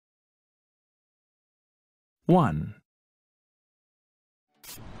1.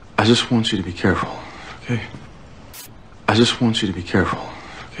 I just want you to be careful, okay? I just want you to be careful,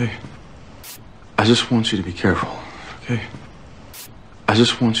 okay? I just want you to be careful, okay? I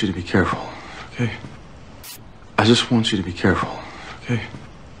just want you to be careful, okay? I just want you to be careful, okay?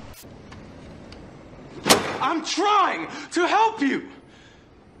 I'm trying to help you!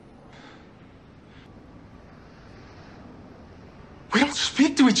 We don't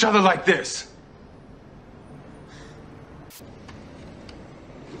speak to each other like this!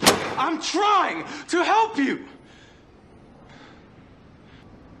 I'm trying to help you!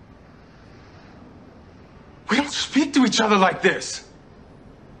 We don't speak to each other like this!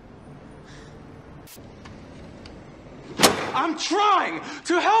 I'm trying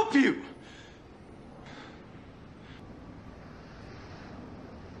to help you!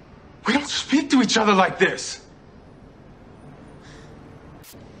 We don't speak to each other like this!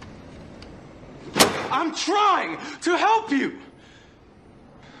 I'm trying to help you!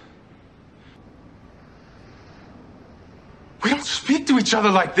 We don't speak to each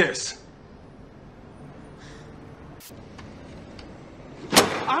other like this!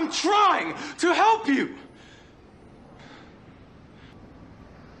 I'm trying to help you!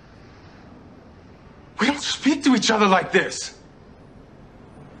 We don't speak to each other like this!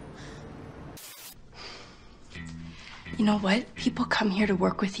 You know what? People come here to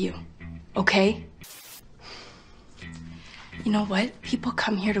work with you, okay? You know what? People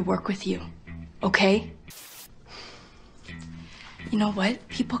come here to work with you, okay? You know what?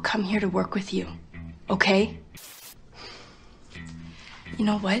 People come here to work with you, okay? You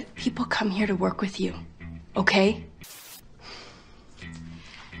know what? People come here to work with you, okay?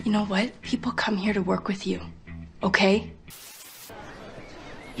 You know what? People come here to work with you, okay?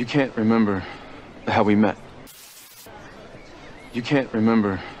 You can't remember how we met. You can't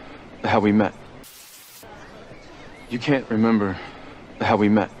remember how we met. You can't remember how we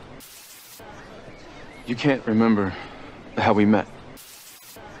met. You can't remember how we met.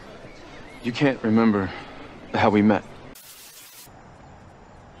 You can't remember how we met.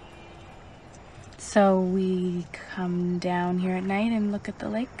 So we come down here at night and look at the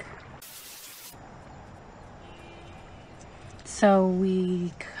lake. So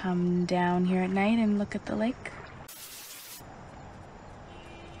we come down here at night and look at the lake.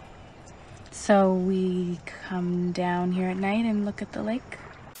 So we come down here at night and look at the lake.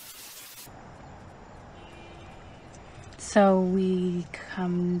 So we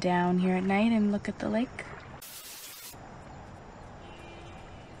come down here at night and look at the lake.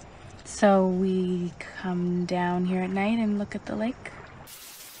 So we come down here at night and look at the lake.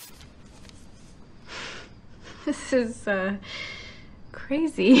 This is,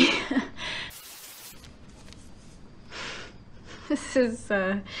 crazy. This is,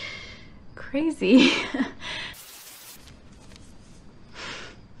 crazy.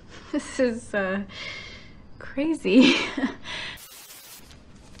 This is, crazy.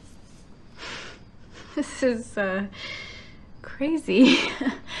 This is, crazy.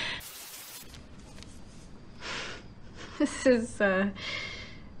 This is,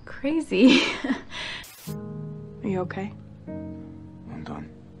 crazy. Are you okay? I'm done.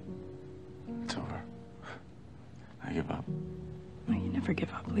 It's over. I give up. Well, you never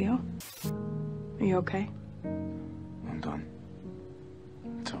give up, Leo. Are you okay? I'm done.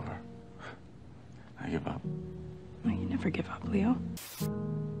 It's over. I give up. Well, you never give up, Leo.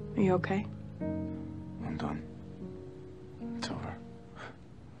 Are you okay? I'm done. It's over.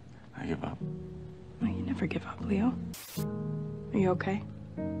 I give up. Well, you never give up, Leo. Are you okay?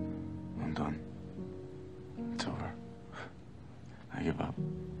 I'm done. It's over. I give up.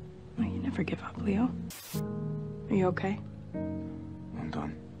 Well, you never give up, Leo. Are you okay? I'm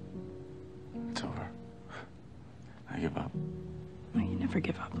done. It's over. I give up. Well, you never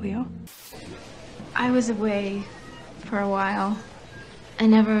give up, Leo. I was away for a while. I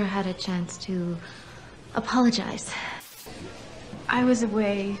never had a chance to apologize. I was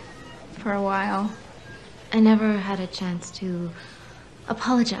away for a while. I never had a chance to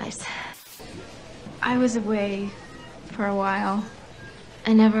apologize. I was away for a while.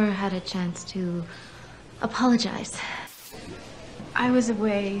 I never had a chance to apologize. I was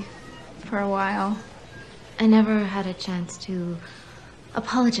away for a while. I never had a chance to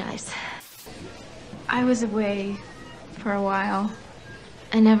apologize. I was away for a while.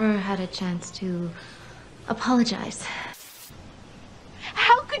 I never had a chance to apologize.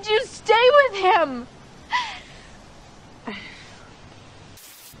 How could you stay with him?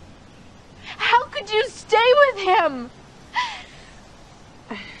 How could you stay with him?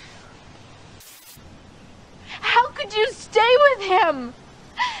 How could you stay with him?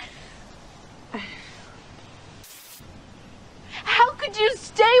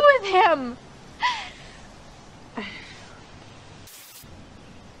 him?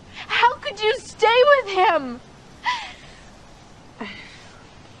 How could you stay with him?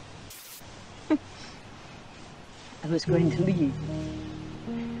 I was going to leave.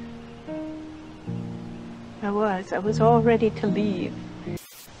 I was all ready to leave.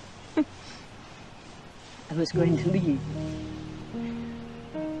 I was going to leave.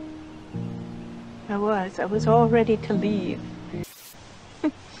 I was all ready to leave.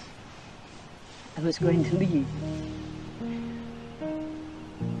 I was going to leave.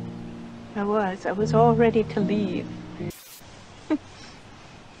 I was all ready to leave.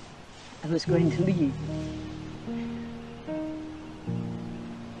 I was going to leave.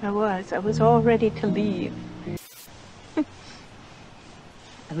 I was all ready to leave.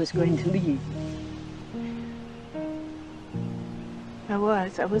 I was going to leave. I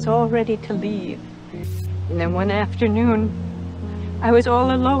was all ready to leave. And then one afternoon, I was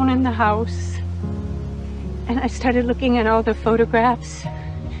all alone in the house, and I started looking at all the photographs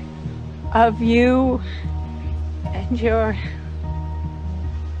of you and your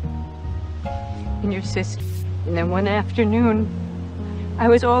sister. And then one afternoon, I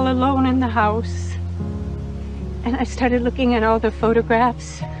was all alone in the house, and I started looking at all the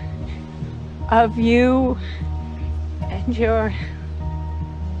photographs of you and your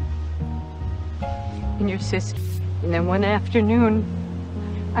sister. And then one afternoon,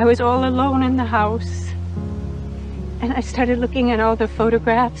 I was all alone in the house, and I started looking at all the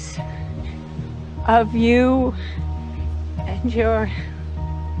photographs of you and your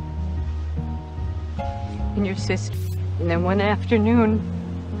sister. And then one afternoon,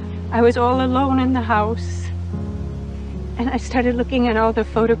 I was all alone in the house, and I started looking at all the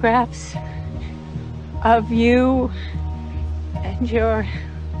photographs of you and your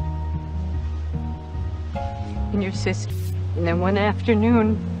sister. And then one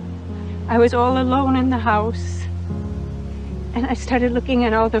afternoon, I was all alone in the house, and I started looking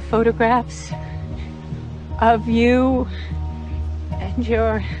at all the photographs of you and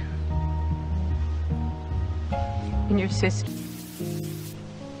your sister.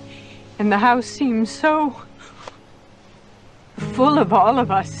 And the house seemed so full of all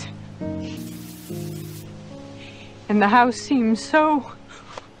of us. And the house seemed so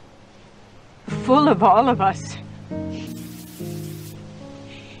full of all of us.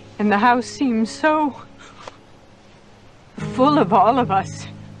 And the house seemed so full of all of us.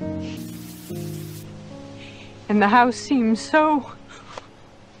 And the house seemed so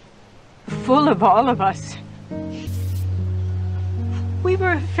full of all of us. We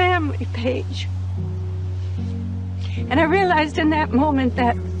were a family, Paige. And I realized in that moment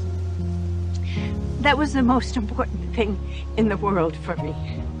that that was the most important thing in the world for me.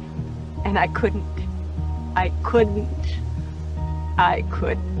 And I could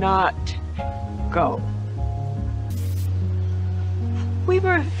not go. We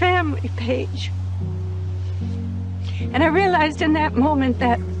were a family, Paige. And I realized in that moment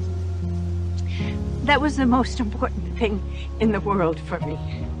that that was the most important thing in the world for me.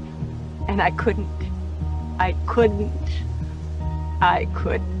 And I could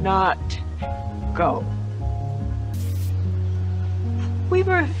not go. We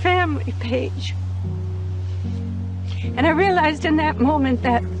were a family, Paige. And I realized in that moment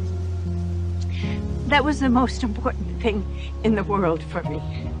that that was the most important thing in the world for me.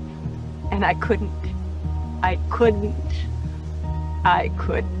 And I could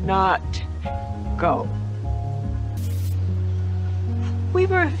not go. We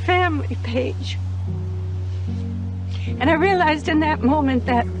were a family, Paige. And I realized in that moment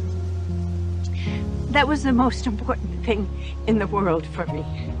that that was the most important thing in the world for me.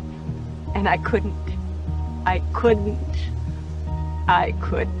 And I could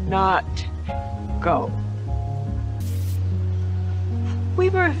not go. We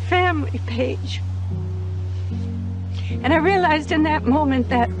were a family, Paige. And I realized in that moment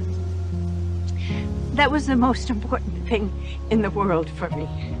that that was the most important thing in the world for me.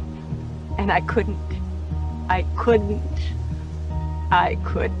 And I could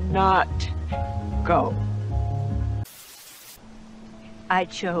not go. I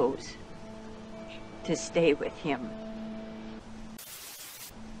chose to stay with him.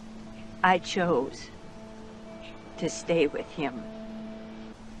 I chose to stay with him.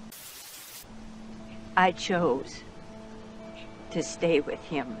 I chose to stay with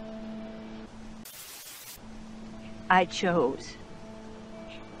him. I chose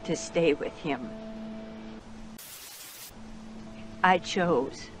to stay with him. I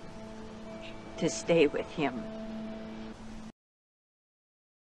chose to stay with him.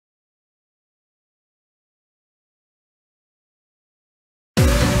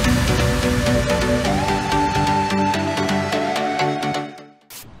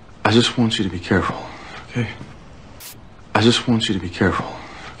 I just want you to be careful, okay? I just want you to be careful,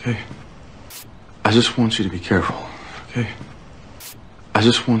 okay? I just want you to be careful, okay? I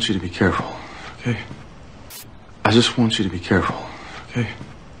just want you to be careful, okay? I just want you to be careful, okay?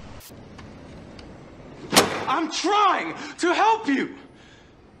 I'm trying to help you!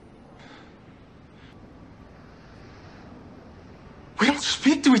 We don't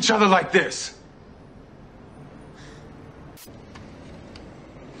speak to each other like this!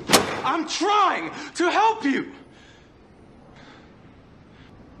 I'm trying to help you!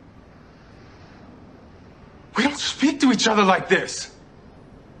 We don't speak to each other like this!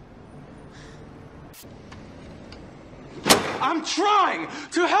 I'm trying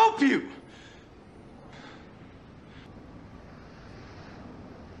to help you!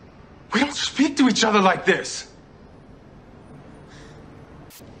 We don't speak to each other like this!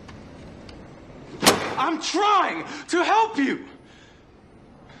 I'm trying to help you!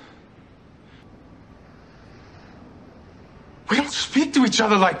 We don't speak to each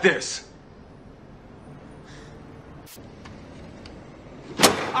other like this!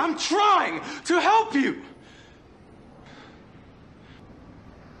 I'm trying to help you!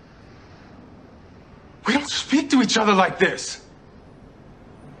 We don't speak to each other like this!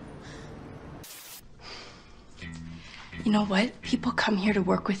 You know what? People come here to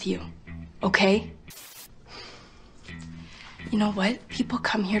work with you, okay? You know what? People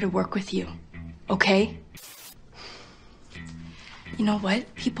come here to work with you, okay? You know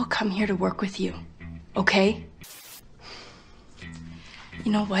what? People come here to work with you, okay?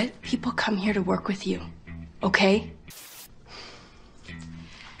 You know what? People come here to work with you, okay?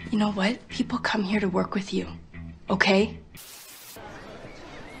 You know what? People come here to work with you, okay?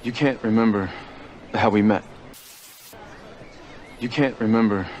 You can't remember how we met. You can't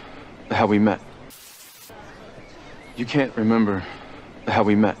remember how we met. You can't remember how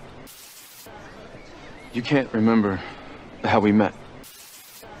we met. You can't remember how we met.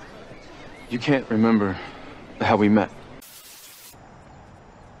 You can't remember how we met.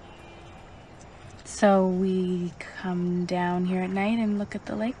 So we come down here at night and look at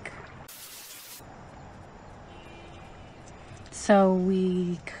the lake. So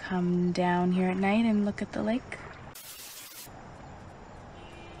we come down here at night and look at the lake.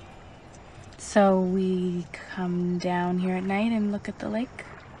 So we come down here at night and look at the lake.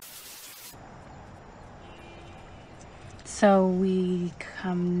 So we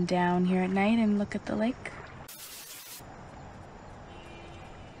come down here at night and look at the lake.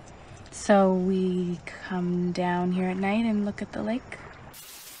 So we come down here at night and look at the lake.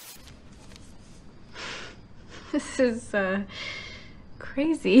 This is,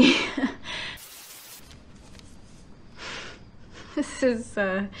 crazy. This is,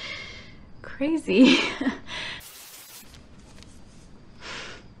 crazy.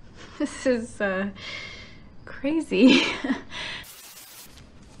 This is, crazy.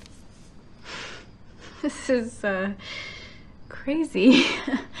 This is, crazy.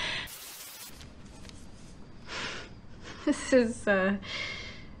 This is,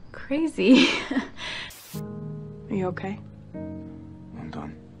 crazy. Are you okay? I'm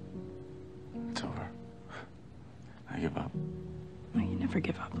done. It's over. I give up. Well, you never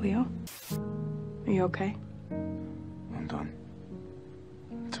give up, Leo. Are you okay? I'm done.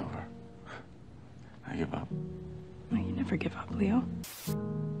 It's over. I give up. Well, you never give up, Leo.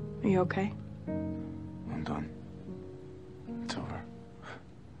 Are you okay? I'm done. It's over.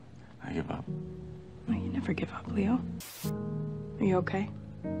 I give up. Well, you never give up, Leo. Are you okay?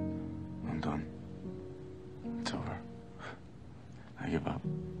 I'm done. It's over. I give up.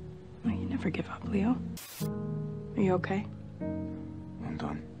 Well, you never give up, Leo. Are you okay? I'm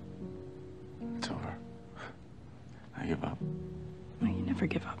done. It's over. I give up. Well, you never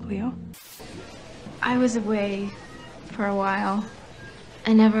give up, Leo. I was away for a while.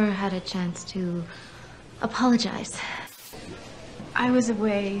 I never had a chance to apologize. I was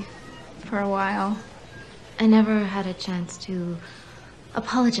away for a while. I never had a chance to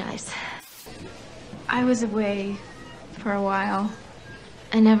apologize. I was away for a while.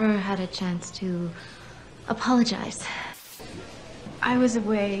 I never had a chance to apologize. I was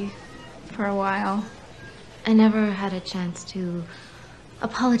away for a while. I never had a chance to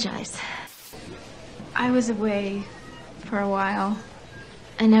apologize. I was away for a while.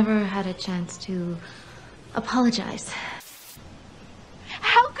 I never had a chance to apologize.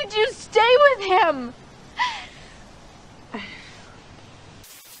 How could you stay with him?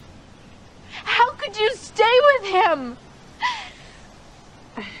 How could you stay with him?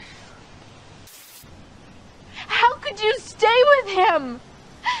 How could you stay with him?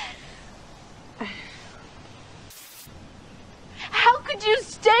 How could you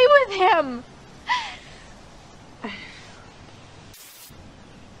stay stay with him?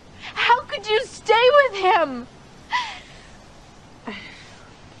 How could you stay with him?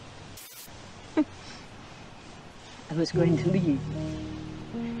 I was going to leave.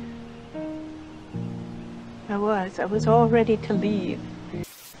 I was all ready to leave.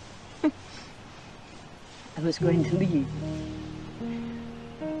 I was going to leave.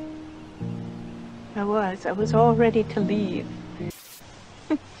 I was all ready to leave.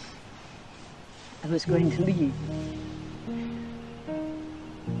 I was going to leave.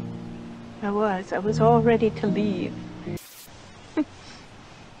 I was all ready to leave.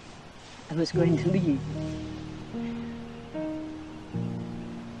 I was going to leave.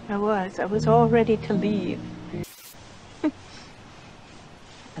 I was all ready to leave.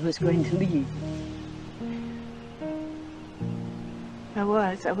 I was going to leave. I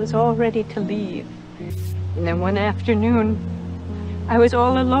was all ready to leave. And then one afternoon, I was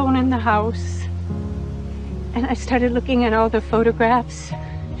all alone in the house, and I started looking at all the photographs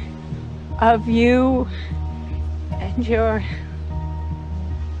of you and your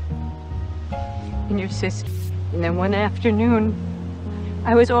sister. And then one afternoon,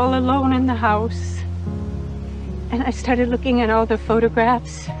 I was all alone in the house, and I started looking at all the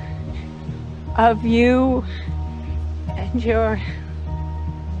photographs of you and your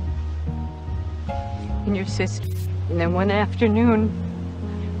sister. And then one afternoon,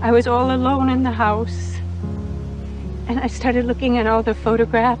 I was all alone in the house, and I started looking at all the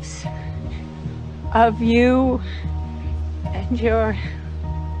photographs of you and your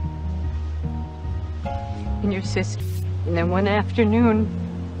sister. And then one afternoon,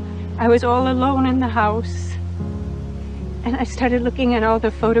 I was all alone in the house, and I started looking at all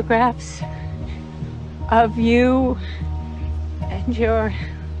the photographs of you and your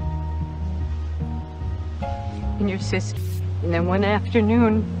sister. And then one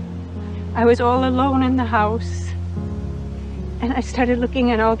afternoon, I was all alone in the house, and I started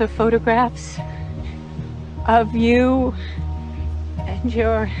looking at all the photographs of you and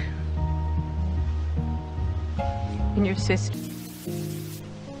your sister.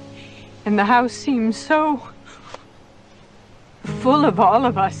 And the house seemed so full of all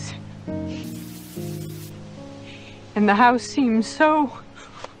of us. And the house seemed so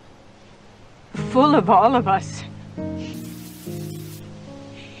full of all of us.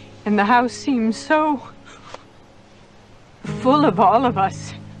 And the house seemed so full of all of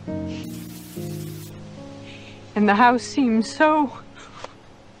us. And the house seemed so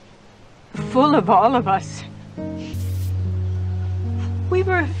full of all of us. We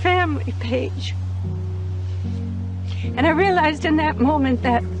were a family, Paige. And I realized in that moment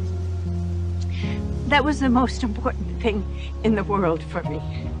that that was the most important thing in the world for me.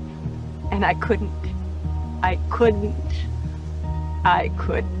 And I could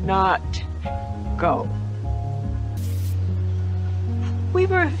not go. We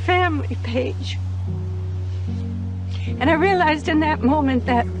were a family, Paige. And I realized in that moment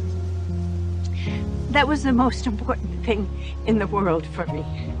that that was the most important thing in the world for me.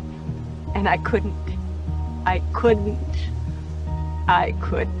 And I could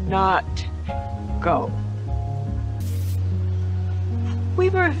not go. We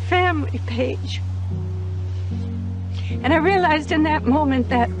were a family, Paige. And I realized in that moment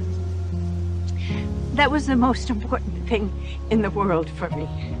that that was the most important thing in the world for me.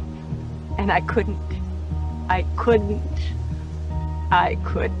 And I could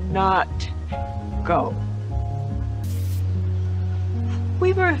not go.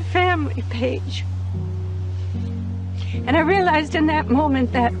 We were a family, Paige. And I realized in that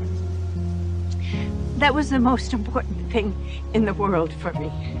moment that that was the most important thing in the world for me.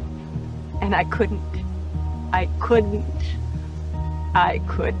 And I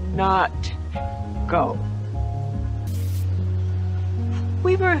could not go.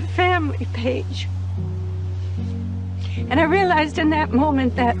 We were a family, Paige. And I realized in that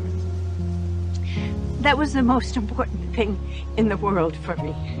moment that that was the most important thing in the world for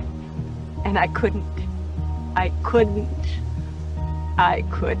me. And I could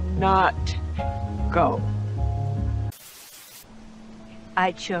not go.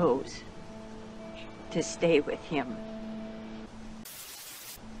 I chose to stay with him.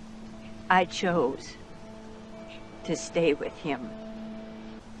 I chose to stay with him.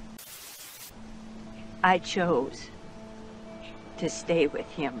 I chose to stay with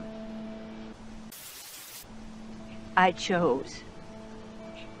him. I chose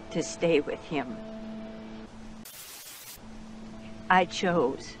to stay with him. I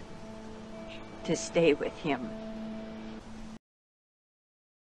chose to stay with him.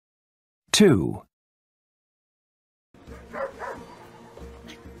 2.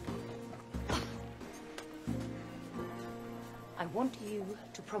 want you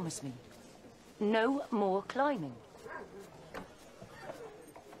to promise me no more climbing.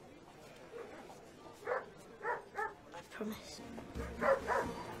 I promise.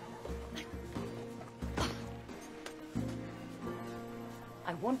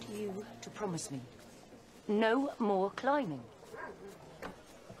 I want you to promise me no more climbing.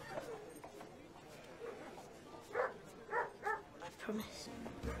 I promise.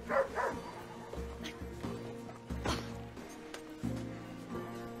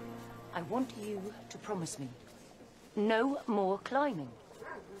 I want you to promise me no more climbing.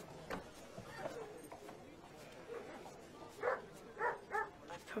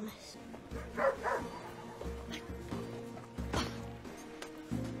 I promise.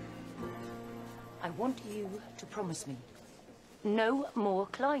 I want you to promise me no more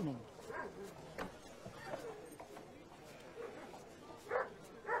climbing.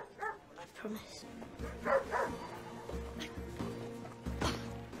 I promise.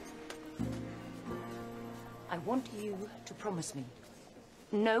 I want you to promise me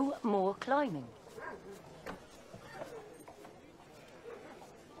no more climbing.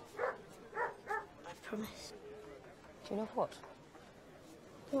 I promise. Do you know what?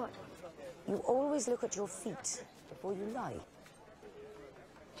 What? You always look at your feet before you lie.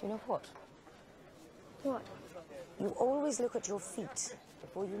 Do you know what? What? You always look at your feet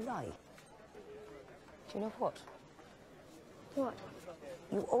before you lie. Do you know what? What?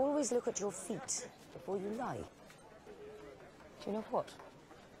 You always look at your feet before you lie. Do you know what?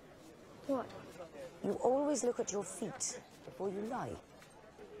 What? You always look at your feet before you lie.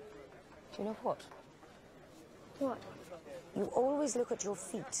 Do you know what? What? You always look at your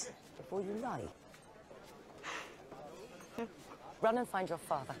feet before you lie. Run and find your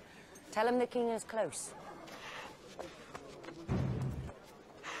father. Tell him the king is close.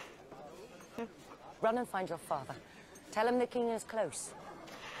 Run and find your father. Tell him the king is close.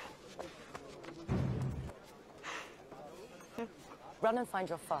 Run and find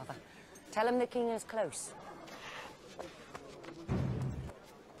your father. Tell him the king is close.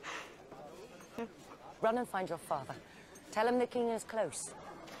 Run and find your father. Tell him the king is close.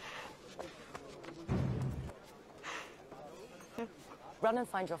 Run and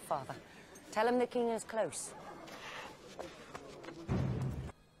find your father. Tell him the king is close.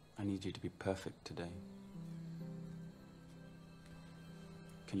 I need you to be perfect today.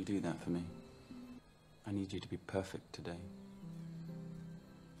 Can you do that for me? I need you to be perfect today.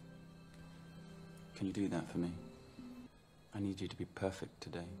 Can you do that for me? I need you to be perfect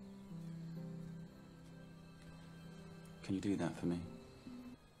today. Can you do that for me?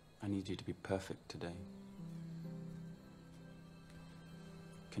 I need you to be perfect today.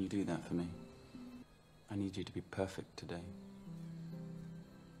 Can you do that for me? I need you to be perfect today.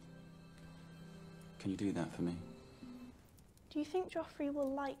 Can you do that for me? Do you think Joffrey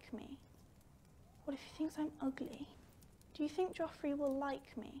will like me? What if he thinks I'm ugly? Do you think Joffrey will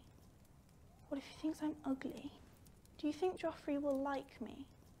like me? What if he thinks I'm ugly? Do you think Joffrey will like me?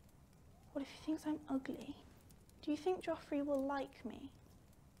 What if he thinks I'm ugly? Do you think Joffrey will like me?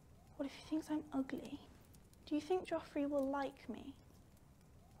 What if he thinks I'm ugly? Do you think Joffrey will like me?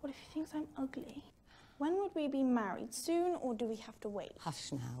 What if he thinks I'm ugly? When would we be married? Soon, or do we have to wait?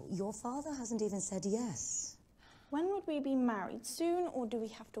 Hush now. Your father hasn't even said yes. When would we be married? Soon, or do we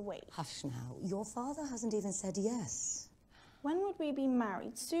have to wait? Hush now. Your father hasn't even said yes. When would we be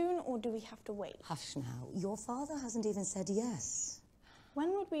married? Soon, or do we have to wait? Hush now. Your father hasn't even said yes.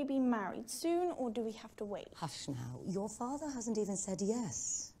 When would we be married? Soon, or do we have to wait? Hush now. Your father hasn't even said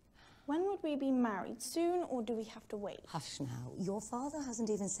yes. When would we be married? Soon, or do we have to wait? Hush now. Your father hasn't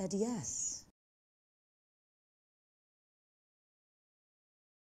even said yes.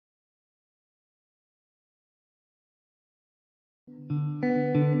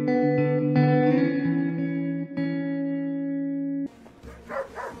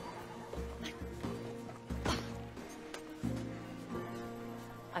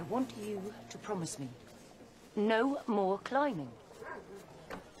 I want you to promise me no more climbing.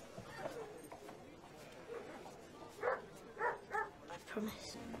 I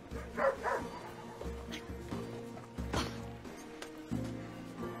promise.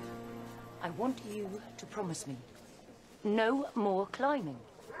 I want you to promise me no more climbing.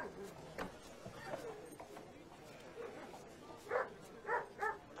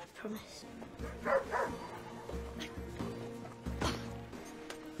 I promise.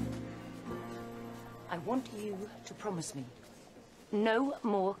 I want you to promise me no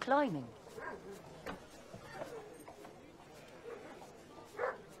more climbing.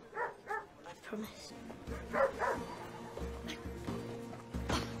 I promise.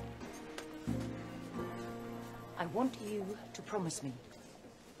 I want you to promise me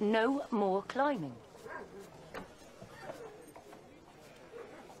no more climbing.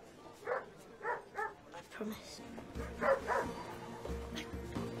 I promise.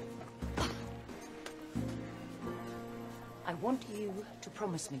 I want you to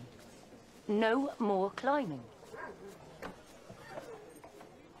promise me no more climbing.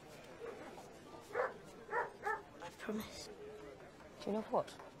 I promise. Do you know what?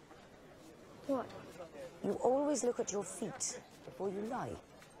 What? You always look at your feet before you lie.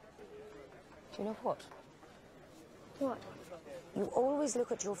 Do you know what? What? You always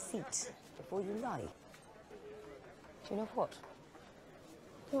look at your feet before you lie. Do you know what?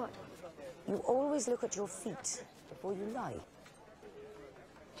 What? You always look at your feet before you lie.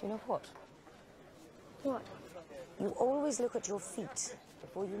 Do you know what? What? You always look at your feet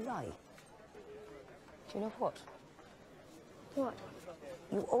before you lie. Do you know what? What?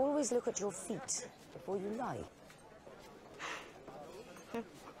 You always look at your feet before you lie.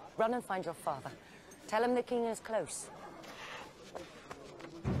 Run and find your father. Tell him the king is close.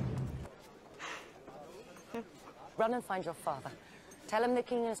 Run and find your father. Tell him the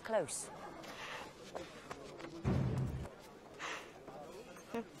king is close.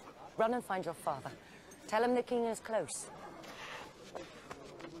 Run and find your father. Tell him the king is close.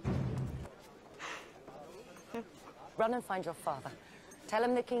 Run and find your father. Tell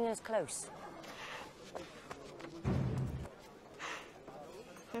him the king is close.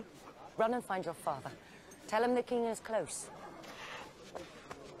 Run and find your father. Tell him the king is close.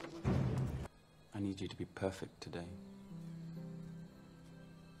 I need you to be perfect today.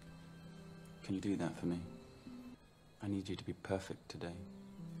 Can you do that for me? I need you to be perfect today.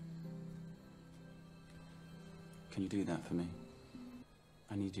 Can you do that for me?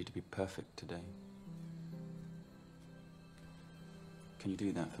 I need you to be perfect today. Can you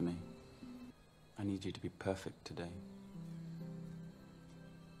do that for me? I need you to be perfect today.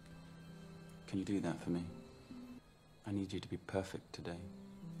 Can you do that for me? I need you to be perfect today.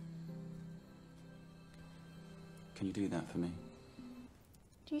 Can you do that for me?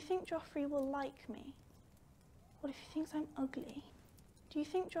 Do you think Joffrey will like me? What if he thinks I'm ugly? Do you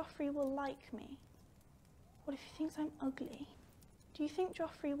think Joffrey will like me? What if he thinks I'm ugly? Do you think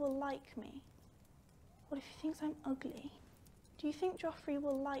Joffrey will like me? What if he thinks I'm ugly? Do you think Joffrey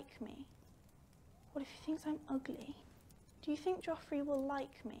will like me? What if he thinks I'm ugly? Do you think Joffrey will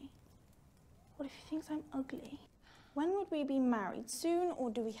like me? What if he thinks I'm ugly? When would we be married? Soon, or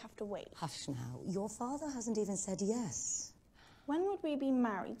do we have to wait? Hush now. Your father hasn't even said yes. When would we be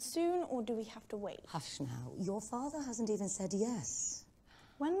married? Soon, or do we have to wait? Hush now. Your father hasn't even said yes.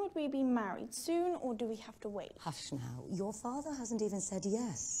 When would we be married? Soon, or do we have to wait? Hush now. Your father hasn't even said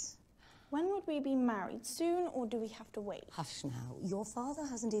yes. When would we be married? Soon, or do we have to wait? Hush now. Your father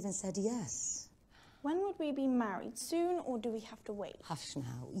hasn't even said yes. When would we be married? Soon, or do we have to wait? Hush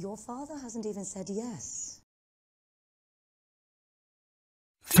now. Your father hasn't even said yes.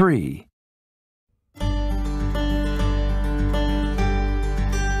 3.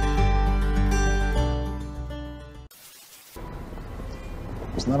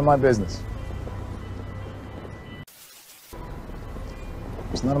 It's none of my business.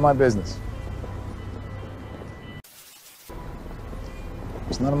 It's none of my business.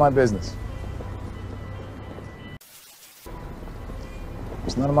 It's none of my business.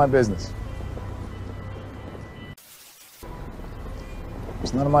 It's none of my business.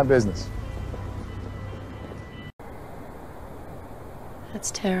 It's none of my business.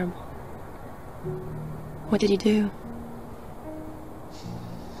 That's terrible. What did you do?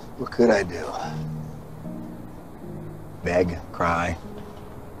 What could I do? Beg, cry.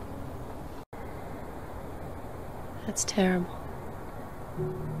 That's terrible.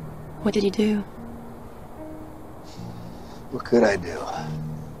 What did you do? What could I do?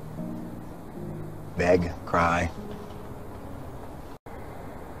 Beg, cry.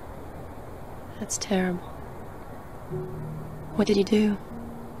 That's terrible. What did you do?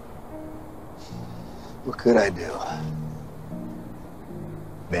 What could I do?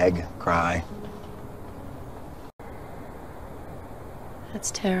 Beg, cry.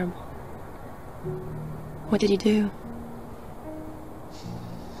 That's terrible. What did you do?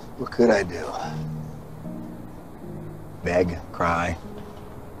 What could I do? Beg, cry.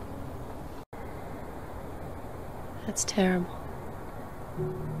 That's terrible.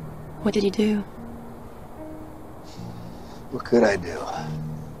 What did you do? What could I do?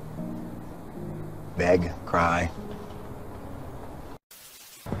 Beg, cry.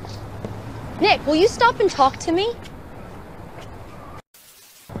 Nick, will you stop and talk to me?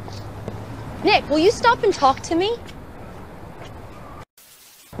 Nick, will you stop and talk to me?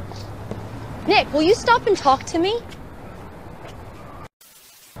 Nick, will you stop and talk to me?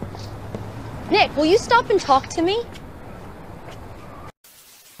 Nick, will you stop and talk to me?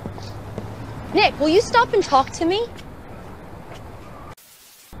 Nick, will you stop and talk to me?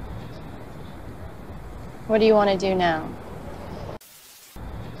 What do you want to do now?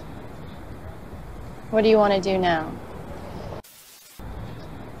 What do you want to do now?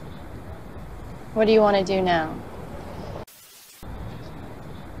 What do you want to do now?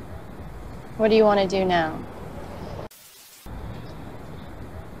 What do you want to do now?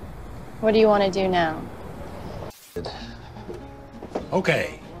 What do you want to do now?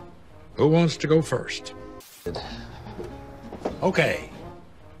 Okay. Who wants to go first? Okay.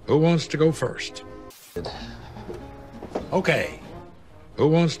 Who wants to go first? Okay. Who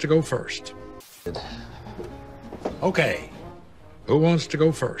wants to go first? Okay. Who wants to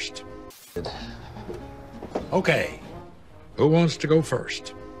go first? Okay. Who wants to go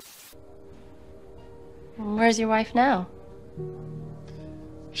first? Where's your wife now?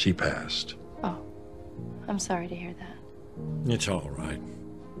 She passed. Oh, I'm sorry to hear that. It's all right.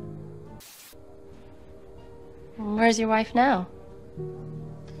 Where's your wife now?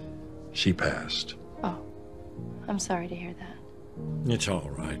 She passed. Oh, I'm sorry to hear that. It's all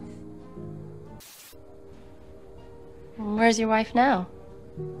right. Where's your wife now?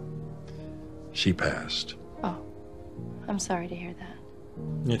 She passed. Oh, I'm sorry to hear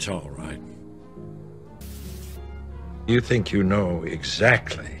that. It's all right. You think you know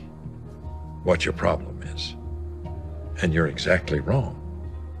exactly what your problem is, and you're exactly wrong.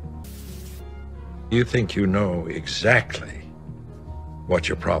 You think you know exactly what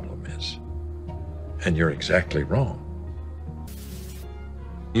your problem is, and you're exactly wrong.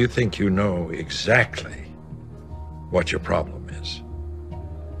 You think you know exactly what your problem is,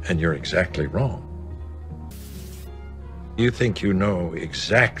 and you're exactly wrong. You think you know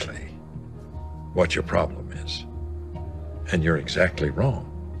exactly what your problem is, and you're exactly wrong.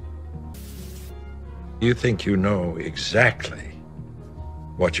 You think you know exactly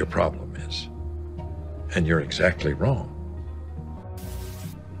what your problem is, and you're exactly wrong.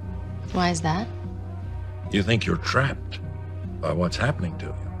 Why is that? You think you're trapped by what's happening to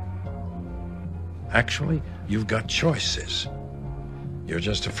you. Actually, you've got choices. You're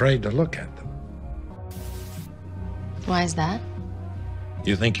just afraid to look at them. Why is that?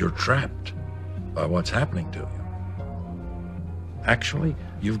 You think you're trapped by what's happening to you. Actually,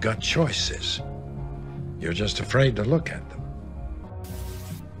 you've got choices. You're just afraid to look at them.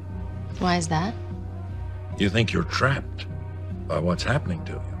 Why is that? You think you're trapped by what's happening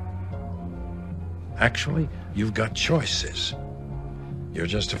to you. Actually, you've got choices. You're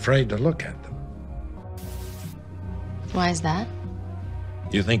just afraid to look at them. Why is that?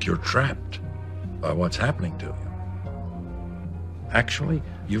 You think you're trapped by what's happening to you. Actually,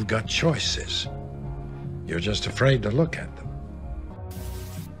 you've got choices. You're just afraid to look at them.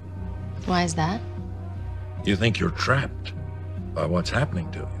 Why is that? You think you're trapped by what's happening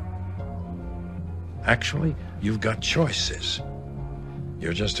to you. Actually, you've got choices.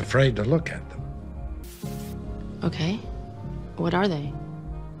 You're just afraid to look at them. Okay. What are they?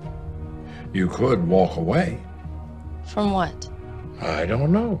 You could walk away. From what? I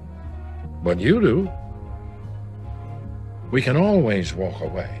don't know. But you do. We can always walk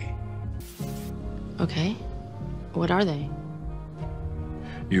away. Okay. What are they?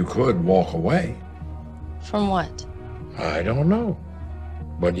 You could walk away. From what? I don't know.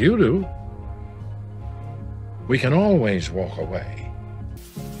 But you do. We can always walk away.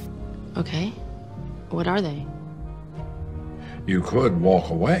 Okay. What are they? You could walk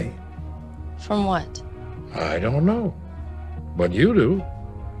away. From what? I don't know. But you do.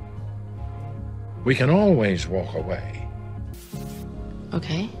 We can always walk away.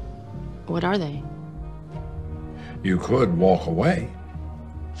 Okay. What are they? You could walk away.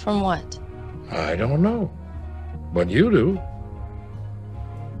 From what? I don't know. But you do.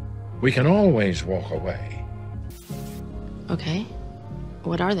 We can always walk away. Okay.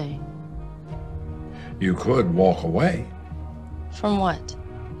 What are they? You could walk away. From what?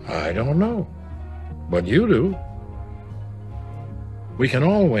 I don't know. But you do. We can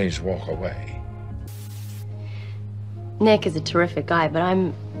always walk away. Nick is a terrific guy, but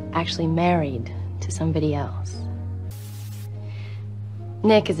I'm actually married to somebody else.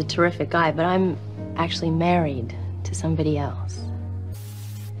 Nick is a terrific guy, but I'm actually married to somebody else.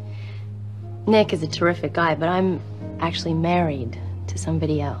 Nick is a terrific guy, but I'm actually married to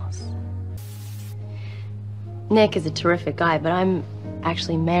somebody else. Nick is a terrific guy, but I'm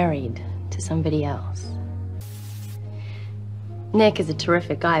actually married to somebody else. Nick is a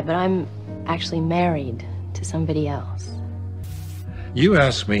terrific guy, but I'm actually married to somebody else. You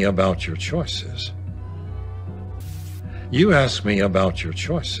ask me about your choices. You ask me about your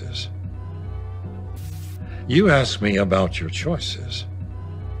choices. You ask me about your choices.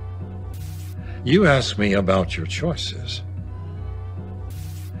 You ask me about your choices.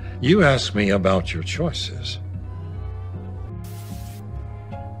 You ask me about your choices.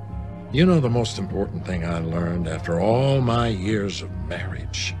 You know the most important thing I learned after all my years of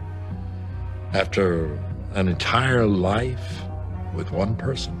marriage, after an entire life with one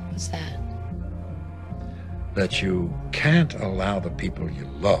person? What's that? That you can't allow the people you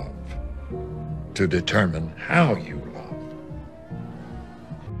love to determine how you love.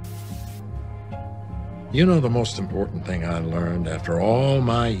 You know the most important thing I learned after all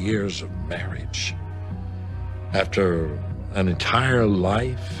my years of marriage, after an entire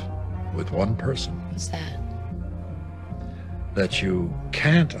life with one person? What's that? That you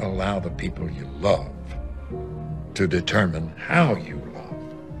can't allow the people you love to determine how you love.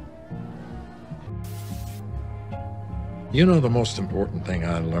 You know the most important thing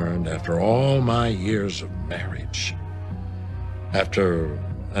I learned after all my years of marriage, after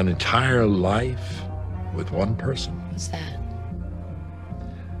an entire life with one person? What's that?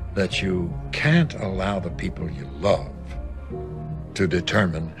 That you can't allow the people you love to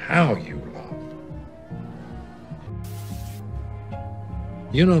determine how you love.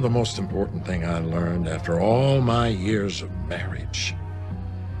 You know the most important thing I learned after all my years of marriage,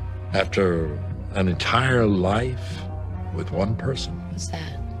 after an entire life with one person? What's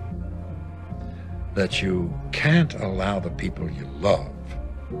that? That you can't allow the people you love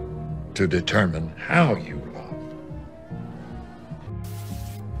to determine how you love.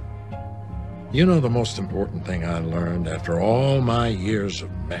 You know the most important thing I learned after all my years of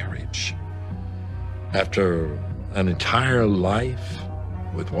marriage, after an entire life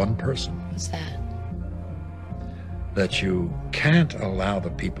with one person? What's that? That you can't allow the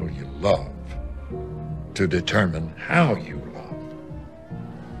people you love to determine how you love.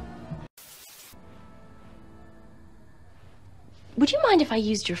 Would you mind if I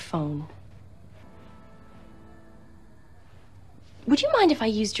used your phone? Would you mind if I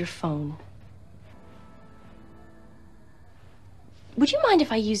used your phone? Would you mind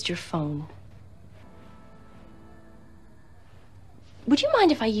if I used your phone? Would you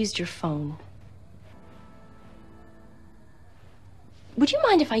mind if I used your phone? Would you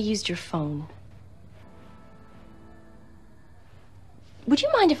mind if I used your phone? Would you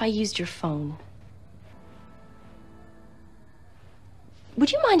mind if I used your phone?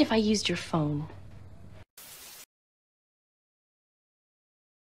 Would you mind if I used your phone?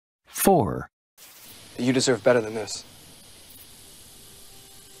 4. You deserve better than this.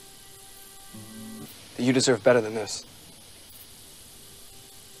 You deserve better than this.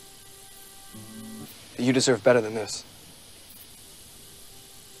 You deserve better than this.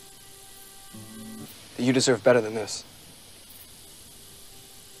 You deserve better than this.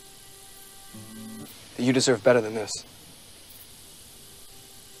 You deserve better than this.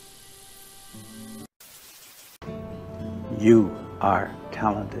 You are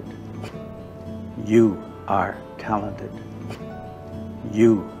talented. You are talented.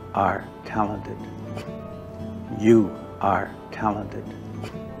 You are talented. You are talented.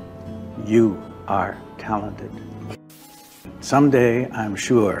 You are talented. Someday, I'm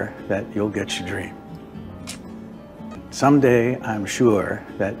sure that you'll get your dream. Someday, I'm sure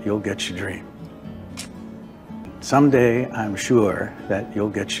that you'll get your dream. Someday, I'm sure that you'll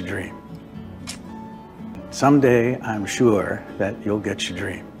get your dream. Someday, I'm sure that you'll get your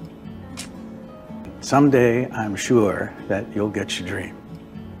dream. Someday, I'm sure that you'll get your dream.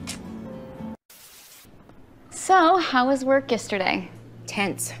 So, how was work yesterday?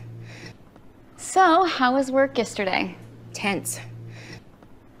 Tense. So, how was work yesterday? Tense.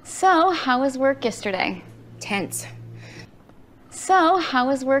 So, how was work yesterday? Tense. So, how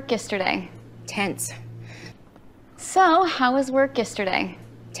was work yesterday? Tense. So, how was work yesterday?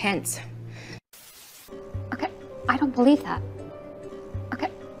 Tense. Okay, I don't believe that.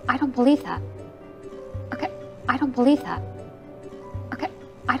 Okay, I don't believe that. Okay, I don't believe that. Okay,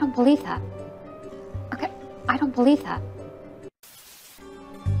 I don't believe that. Okay, I don't believe that.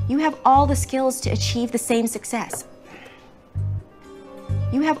 You have all the skills to achieve the same success.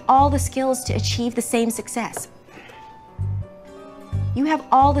 You have all the skills to achieve the same success. You have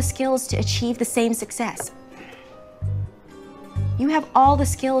all the skills to achieve the same success. You have all the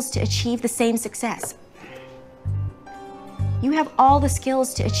skills to achieve the same success. You have all the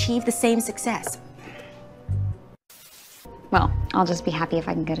skills to achieve the same success. Well, I'll just be happy if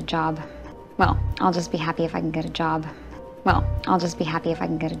I can get a job. Well, I'll just be happy if I can get a job. Well, I'll just be happy if I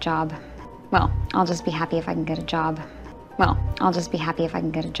can get a job. Well, I'll just be happy if I can get a job. Well, I'll just be happy if I can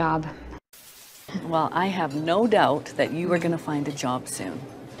get a job. Well, I have no doubt that you are going to find a job soon.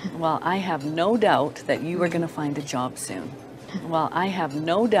 Well, I have no doubt that you are going to find a job soon. Well, I have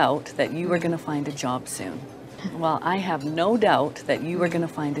no doubt that you are going to find a job soon. Well, I have no doubt that you are going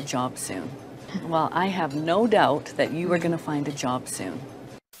to find a job soon. Well, I have no doubt that you are going to find a job soon.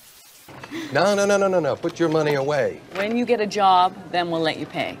 No. Put your money away. When you get a job, then we'll let you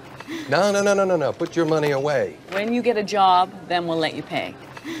pay. No. Put your money away. When you get a job, then we'll let you pay.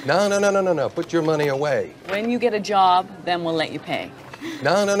 No. Put your money away. When you get a job, then we'll let you pay.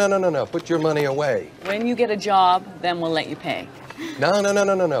 No. Put your money away. When you get a job, then we'll let you pay.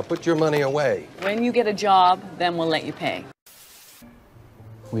 No. Put your money away. When you get a job, then we'll let you pay.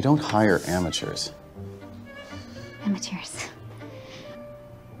 We don't hire amateurs. Amateurs.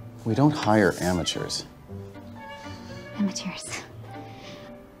 We don't hire amateurs. Amateurs.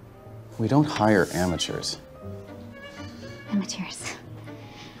 We don't hire amateurs. Amateurs.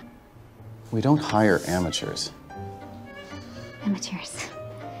 We don't hire amateurs. Amateurs.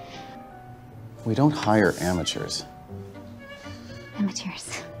 We don't hire amateurs.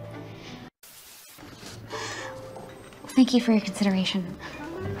 Amateurs. Thank you for your consideration.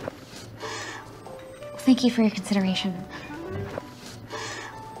 Thank you for your consideration.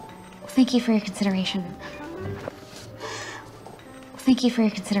 Thank you for your consideration. Thank you for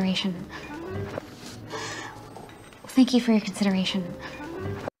your consideration. Thank you for your consideration.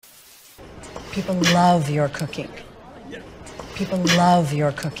 People love your cooking. People love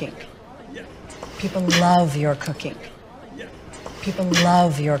your cooking. People love your cooking. People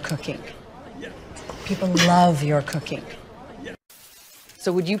love your cooking. People love your cooking.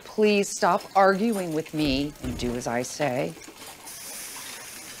 So would you please stop arguing with me and do as I say?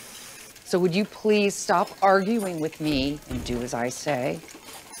 So would you please stop arguing with me and do as I say?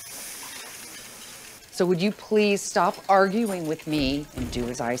 So would you please stop arguing with me and do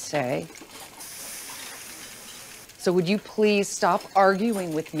as I say? So would you please stop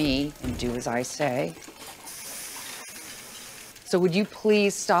arguing with me and do as I say? So would you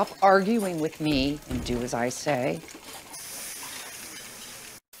please stop arguing with me and do as I say?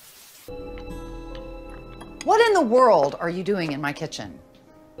 What in the world are you doing in my kitchen?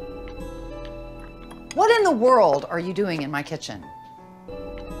 What in the world are you doing in my kitchen?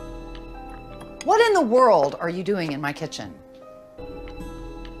 What in the world are you doing in my kitchen?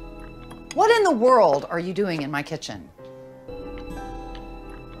 What in the world are you doing in my kitchen?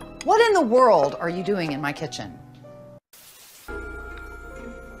 What in the world are you doing in my kitchen?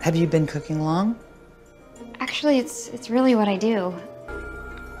 Have you been cooking long? Actually, it's really what I do.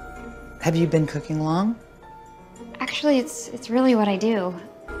 Have you been cooking long? Actually, it's really what I do.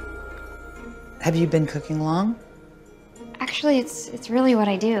 Have you been cooking long? Actually, it's really what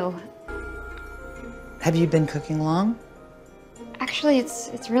I do. Have you been cooking long? Actually,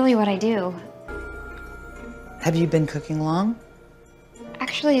 it's really what I do. Have you been cooking long?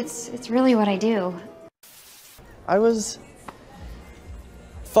 Actually, it's really what I do. I was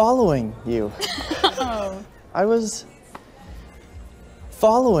following you. Oh. I was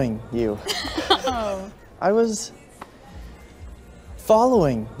following you. Oh. I was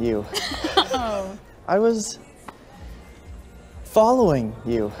following you. Oh. I was following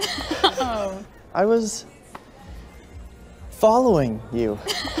you. Oh. I was following you.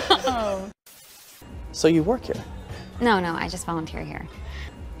 Oh. So you work here? No, I just volunteer here.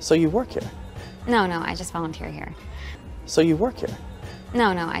 So you work here? No, I just volunteer here. So you work here? No,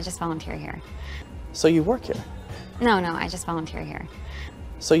 I just volunteer here. So you work here? No, I just volunteer here.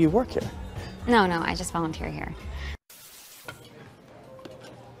 So you work here? No, I just volunteer here.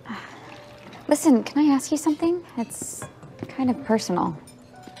 Listen, can I ask you something? It's kind of personal.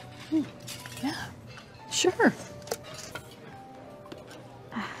 Yeah, sure.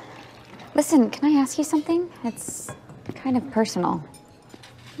 Listen, can I ask you something? It's kind of personal.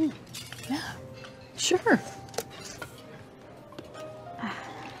 Yeah, sure.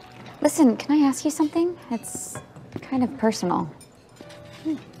 Listen, can I ask you something? It's kind of personal.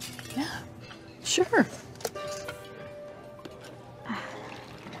 Yeah, sure.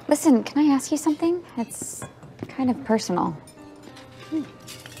 Listen, can I ask you something? It's kind of personal.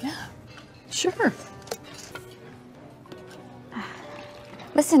 Yeah, sure.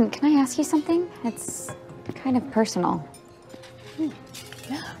 Listen, can I ask you something? It's kind of personal.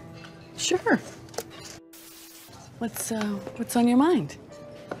 Yeah, sure. What's on your mind?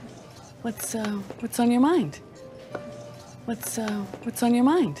 What's on your mind? What's on your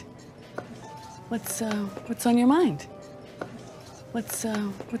mind? What's on your mind?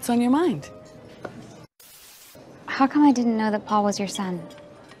 What's on your mind? How come I didn't know that Paul was your son?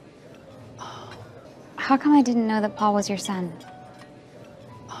 How come I didn't know that Paul was your son?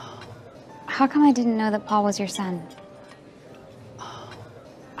 How come I didn't know that Paul was your son?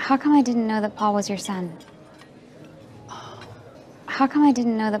 How come I didn't know that Paul was your son? How come I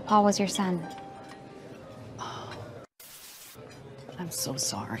didn't know that Paul was your son? I'm so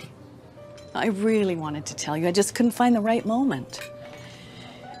sorry. I really wanted to tell you. I just couldn't find the right moment.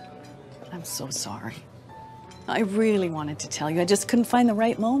 I'm so sorry. I really wanted to tell you. I just couldn't find the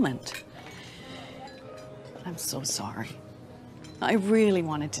right moment. I'm so sorry. I really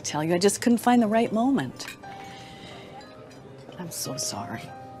wanted to tell you. I just couldn't find the right moment. I'm so sorry.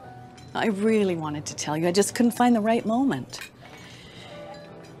 I really wanted to tell you. I just couldn't find the right moment.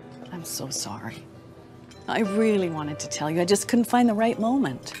 I'm so sorry. I really wanted to tell you. I just couldn't find the right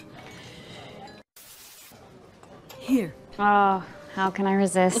moment. Here. Oh, how can I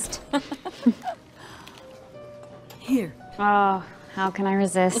resist? Here. Oh, how can I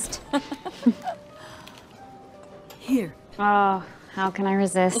resist? Here. Oh, how can I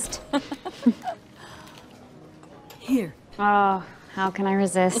resist? Here. Oh, how can I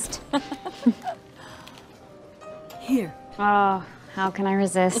resist? Here. Oh, how can I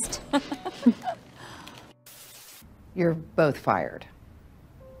resist? You're both fired.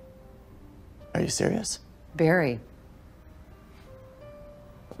 Are you serious? Very.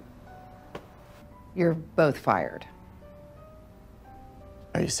 You're both fired.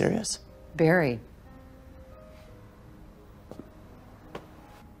 Are you serious? Very.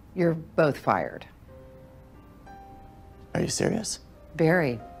 You're both fired. Are you serious?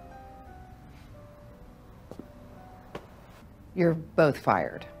 Very. You're both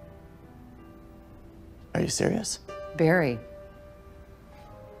fired. Are you serious? Very.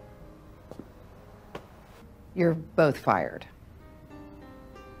 You're both fired.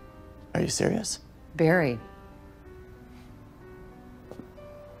 Are you serious? Very.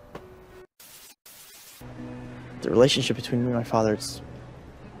 The relationship between me and my father, it's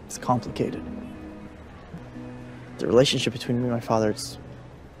complicated. The relationship between me and my father, it's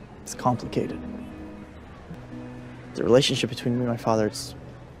complicated. The relationship between me and my father, it's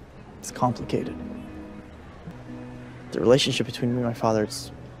complicated. The relationship between me and my father,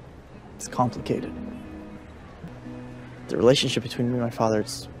 it's complicated. The relationship between me and my father,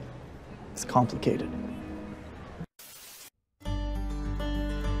 it's complicated.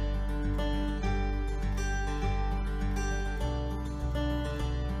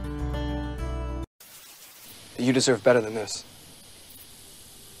 You deserve better than this.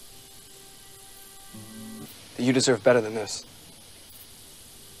 You deserve better than this.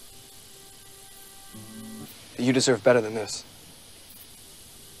 You deserve better than this.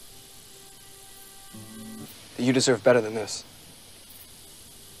 You deserve better than this.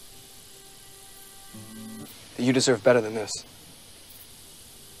 You deserve better than this.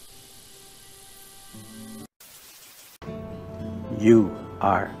 You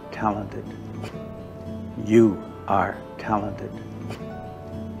are talented. You are talented.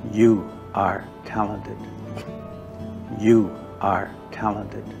 You are talented. You are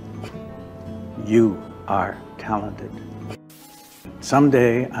talented. You are talented.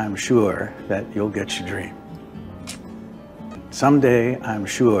 Someday, I'm sure that you'll get your dream. Someday, I'm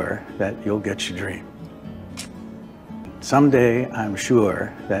sure that you'll get your dream. Someday, I'm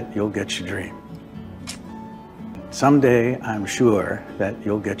sure that you'll get your dream. Someday, I'm sure that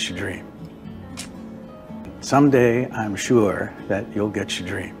you'll get your dream. Someday, I'm sure that you'll get your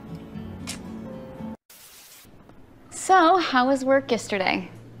dream. So, how was work yesterday?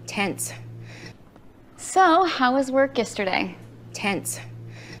 Tense. So, how was work yesterday? Tense.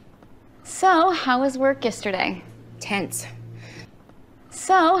 So, how was work yesterday? Tense.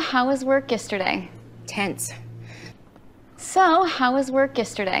 So, how was work yesterday? Tense. So, how was work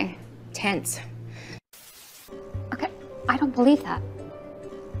yesterday? Tense. Okay, I don't believe that.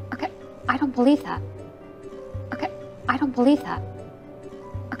 Okay, I don't believe that. Okay, I don't believe that.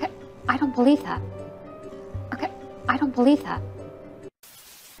 Okay, I don't believe that. Okay, I don't believe that.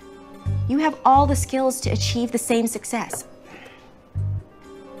 You have all the skills to achieve the same success.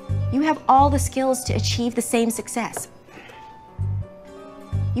 You have all the skills to achieve the same success.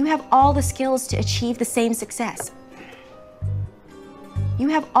 You have all the skills to achieve the same success. You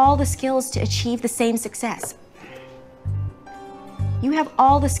have all the skills to achieve the same success. You have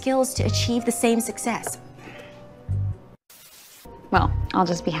all the skills to achieve the same success. Well, I'll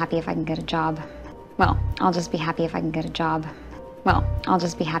just be happy if I can get a job. Well, I'll just be happy if I can get a job. Well, I'll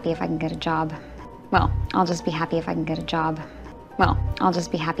just be happy if I can get a job. Well, I'll just be happy if I can get a job. Well, I'll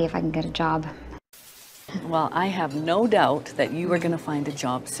just be happy if I can get a job. Well, I have no doubt that you are going to find a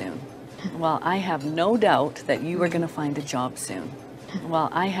job soon. Well, I have no doubt that you are going to find a job soon.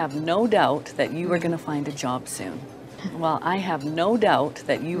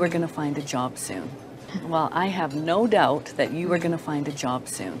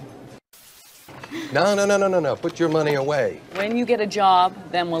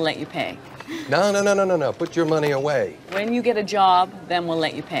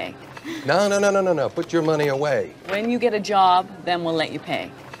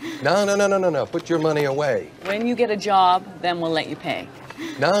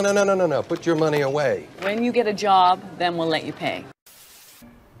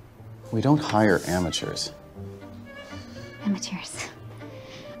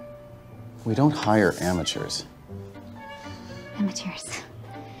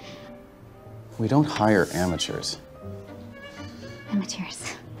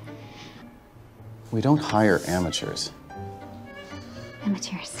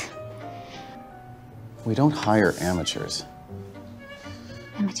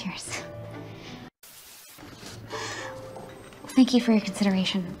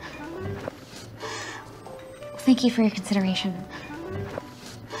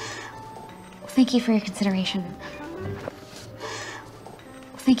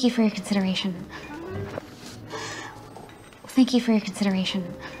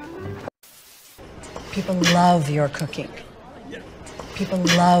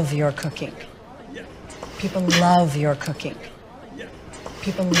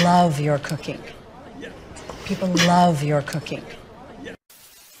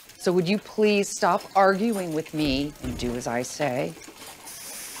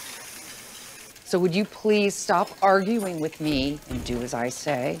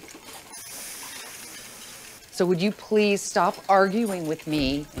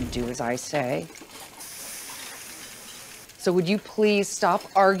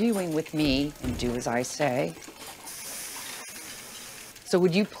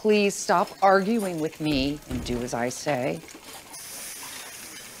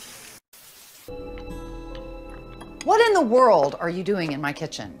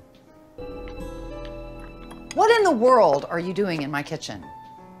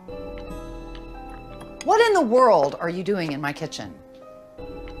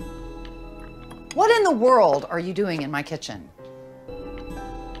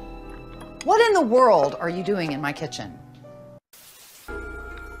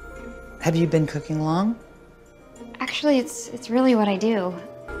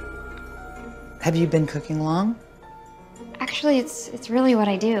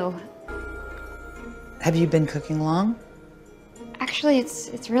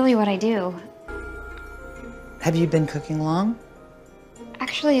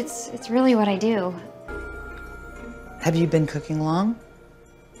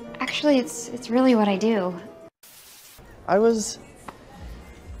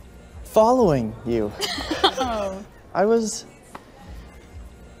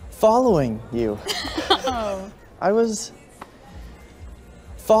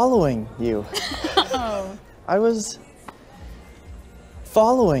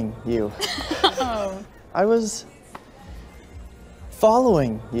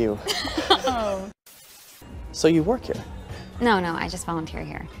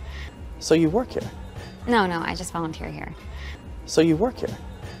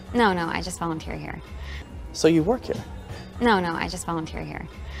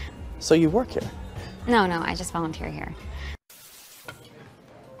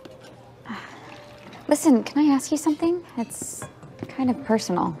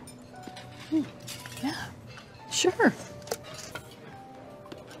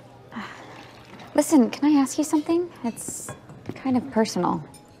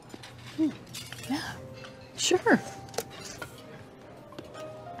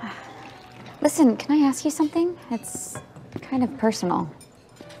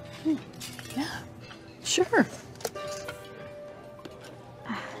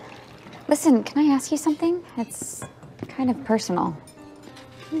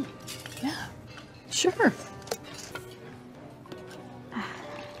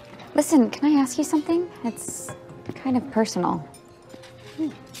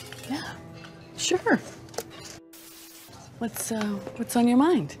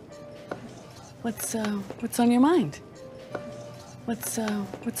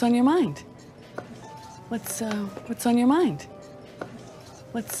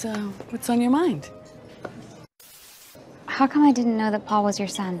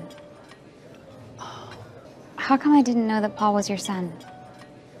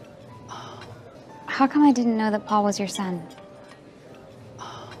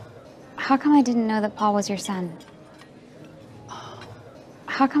 How come I didn't know that Paul was your son?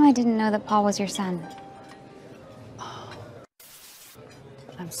 How come I didn't know that Paul was your son?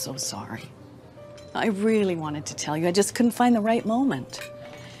 I'm so sorry. I really wanted to tell you. I just couldn't find the right moment.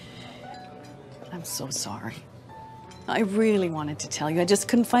 I'm so sorry. I really wanted to tell you. I just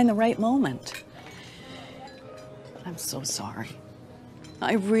couldn't find the right moment. I'm so sorry.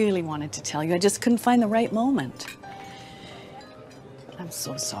 I really wanted to tell you. I just couldn't find the right moment. I'm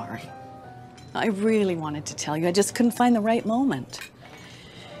so sorry. I really wanted to tell you. I just couldn't find the right moment.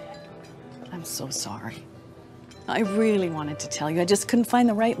 I'm so sorry. I really wanted to tell you. I just couldn't find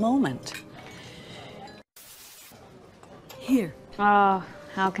the right moment. Here. Oh,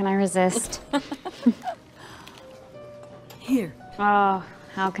 how can I resist? Here. Oh,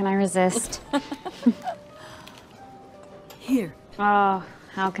 how can I resist? Here. Oh,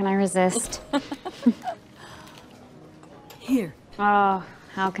 how can I resist? Here. Oh,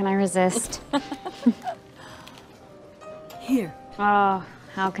 how can I resist? Here. Oh,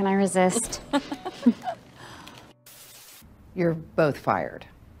 how can I resist? You're both fired.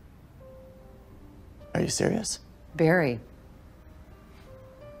 Are you serious? Very.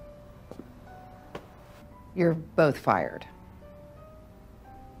 You're both fired.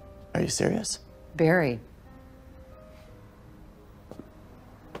 Are you serious? Very.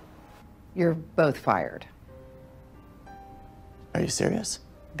 You're both fired. Are you serious?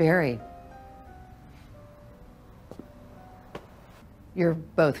 Very. You're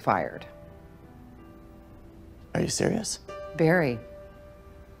both fired. Are you serious? Very.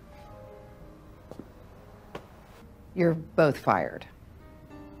 You're both fired.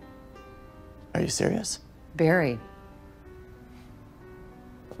 Are you serious? Very.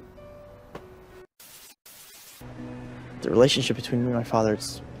 The relationship between me and my father,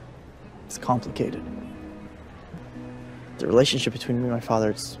 it's complicated. The relationship between me and my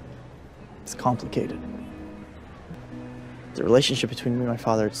father, it's complicated. The relationship between me and my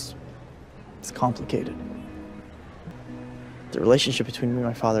father, it's complicated. The relationship between me and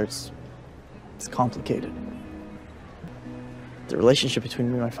my father, it's complicated. The relationship between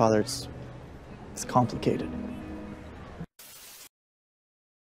me and my father, it's complicated.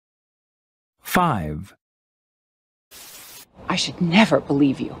 5. I should never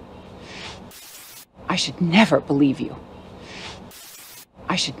believe you. I should never believe you.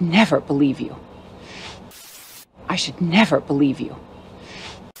 I should never believe you. I should never believe you.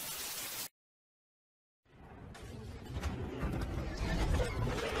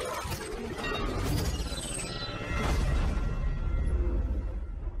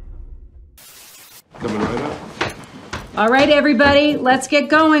 Coming right up. All right, everybody, let's get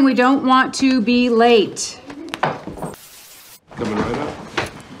going. We don't want to be late. Coming right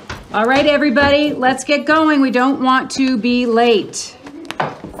up. All right, everybody, let's get going. We don't want to be late.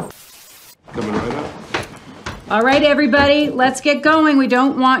 Coming right up. All right, everybody, let's get going. We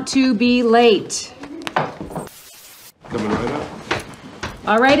don't want to be late. Coming right up.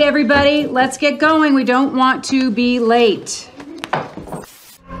 All right, everybody, let's get going. We don't want to be late.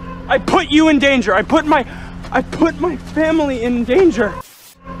 I put you in danger. I put my family in danger.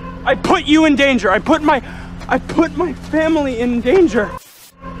 I put you in danger. I put my family in danger.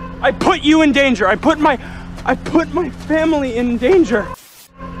 I put you in danger. I put my family in danger.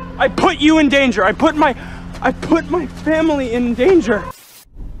 I put you in danger. I put my family in danger.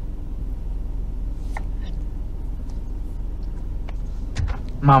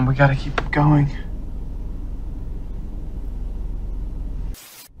 Mom, we gotta keep it going.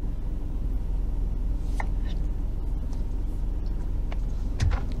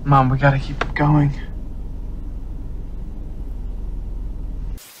 Mom, we gotta keep it going.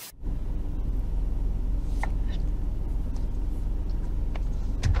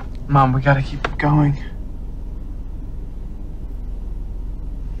 Mom, we gotta keep it going.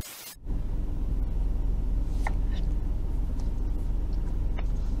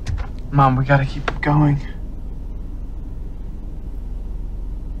 Mom, we gotta keep it going.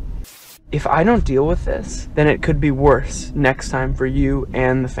 If I don't deal with this, then it could be worse next time for you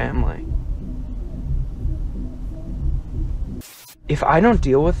and the family. If I don't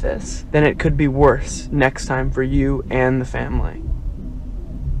deal with this, then it could be worse next time for you and the family.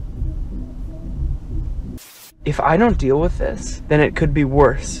 If I don't deal with this, then it could be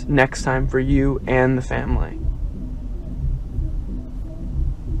worse next time for you and the family.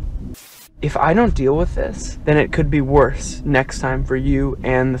 If I don't deal with this, then it could be worse next time for you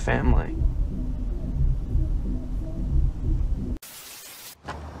and the family.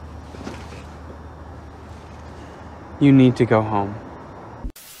 You need to go home.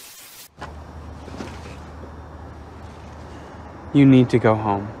 You need to go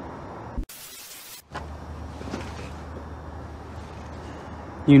home.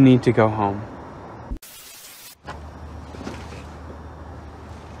 You need to go home.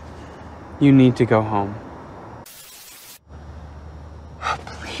 You need to go home.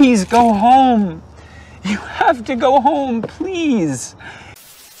 Please go home. You have to go home, please.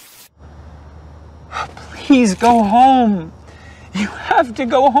 Please go home. You have to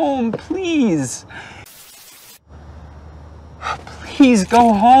go home, please. Please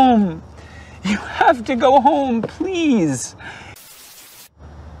go home. You have to go home, please.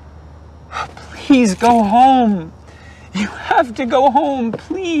 Please go home. You have to go home,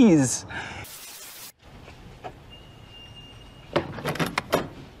 please.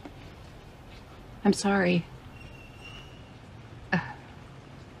 I'm sorry.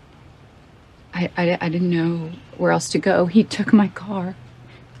 I didn't know where else to go. He took my car.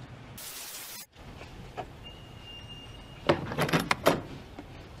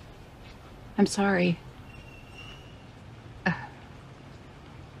 I'm sorry.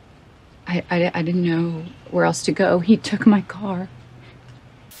 I didn't know where else to go. He took my car.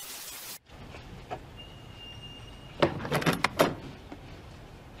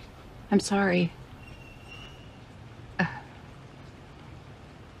 I'm sorry.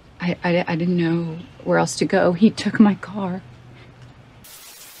 I didn't know where else to go. He took my car.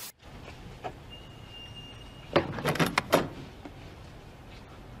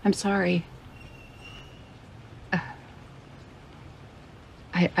 I'm sorry.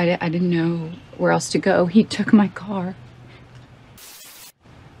 I didn't know where else to go. He took my car.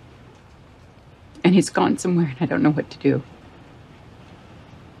 And he's gone somewhere and I don't know what to do.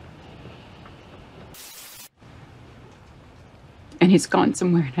 And he's gone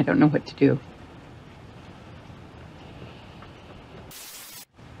somewhere and I don't know what to do.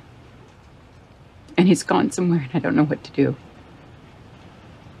 And he's gone somewhere and I don't know what to do.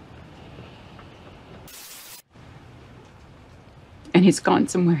 And he's gone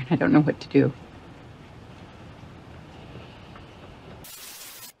somewhere and I don't know what to do.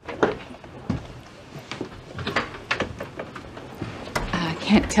 I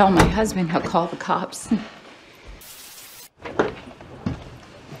can't tell my husband. He'll call the cops.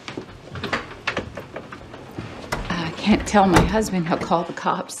 I can't tell my husband. He'll call the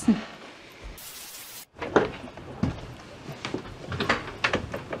cops.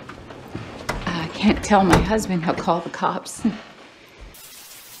 I can't tell my husband. He'll call the cops.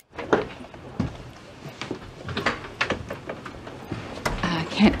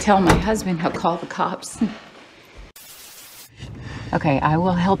 Can't tell my husband. He'll call the cops. Okay, I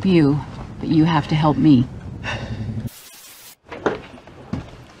will help you, but you have to help me.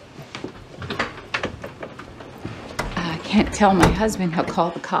 I can't tell my husband. He'll call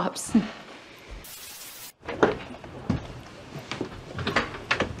the cops.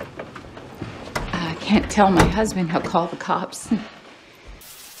 I can't tell my husband. He'll call the cops.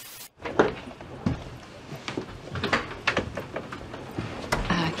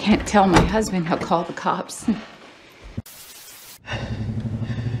 Can't tell my husband. He'll call the cops.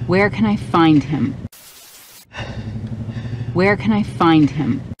 Where can I find him? Where can I find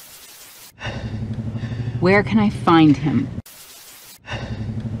him? Where can I find him?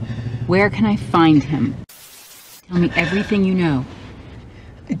 Where can I find him? Tell me everything you know.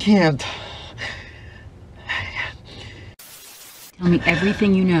 I can't. Tell me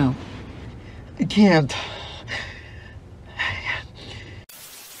everything you know. I can't.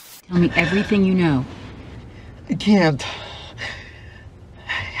 Tell me everything you know. I can't.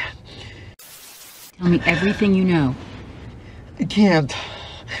 Tell me everything you know. I can't.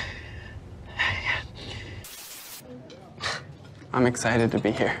 I'm excited to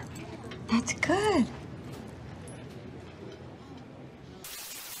be here. That's good.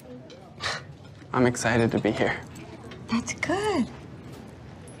 I'm excited to be here. That's good.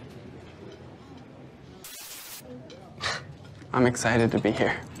 I'm excited to be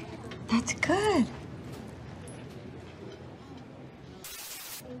here. That's good.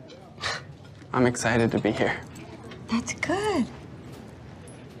 I'm excited to be here. That's good.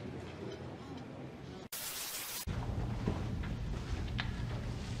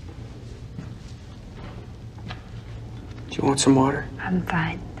 Do you want some water? I'm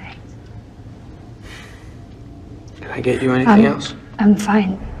fine, thanks. Can I get you anything else? I'm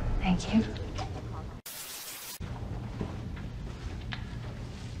fine, thank you.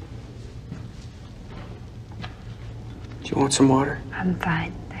 Do you want some water? I'm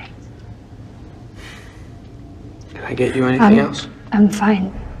fine, thanks. Can I get you anything else? I'm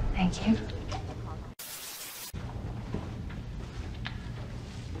fine, thank you.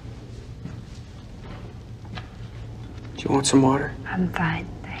 Do you want some water? I'm fine,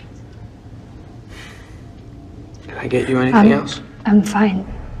 thanks. Can I get you anything else? I'm fine,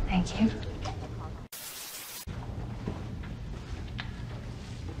 Thank you.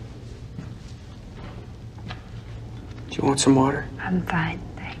 Do you want some water? I'm fine,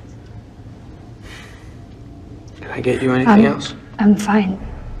 thanks. Can I get you anything else? I'm fine,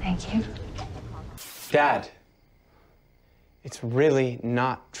 thank you. Dad, it's really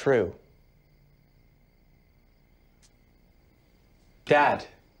not true. Dad,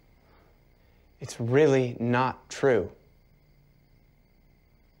 it's really not true.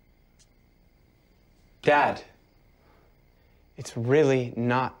 Dad, it's really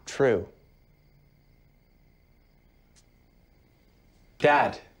not true.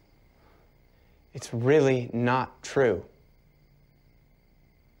 Dad, it's really not true.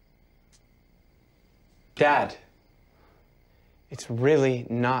 Dad, it's really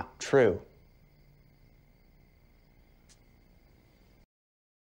not true.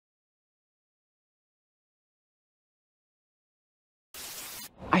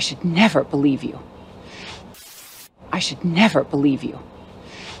 I should never believe you. I should never believe you.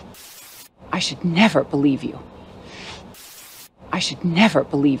 I should never believe you. I should never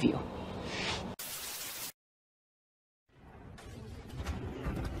believe you.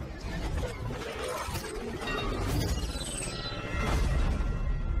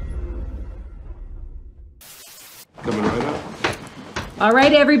 Coming right up. All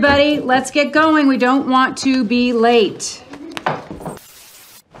right, everybody, let's get going. We don't want to be late.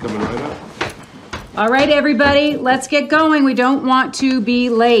 Coming right up. All right, everybody, let's get going. We don't want to be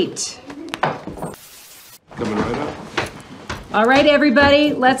late. Coming right up. All right,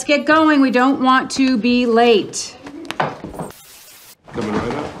 everybody, let's get going. We don't want to be late. Coming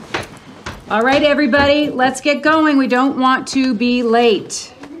right up. All right, everybody, let's get going. We don't want to be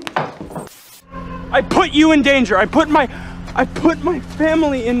late. I put you in danger. I put my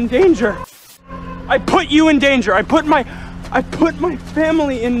family in danger. I put you in danger. I put my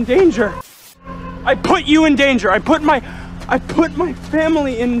family in danger. I put you in danger. I put my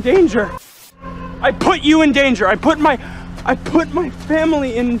family in danger. I put you in danger. I put my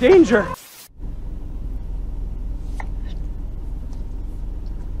family in danger.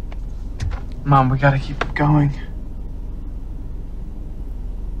 Mom, we gotta keep it going.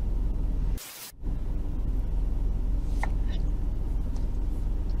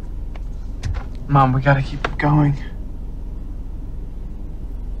 Mom, we gotta keep it going.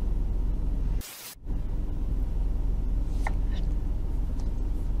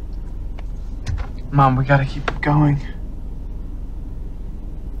 Mom, we gotta keep it going.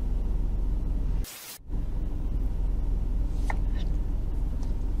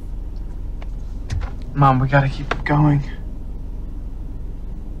 Mom, we gotta keep it going.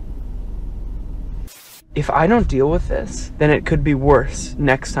 If I don't deal with this, then it could be worse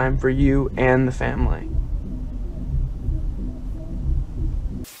next time for you and the family.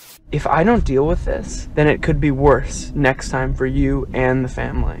 If I don't deal with this, then it could be worse next time for you and the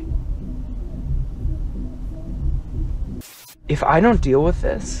family. If I don't deal with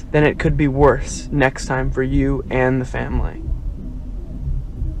this, then it could be worse next time for you and the family.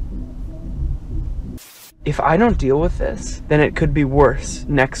 If I don't deal with this, then it could be worse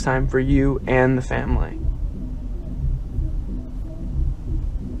next time for you and the family.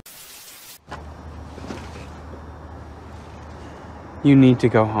 You need to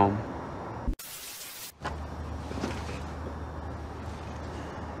go home.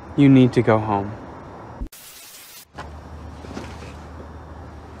 You need to go home.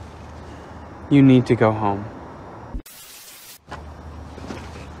 You need to go home.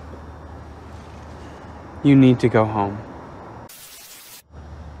 You need to go home.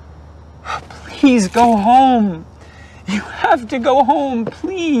 Please go home. You have to go home,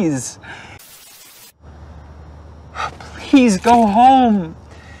 please. Please go home.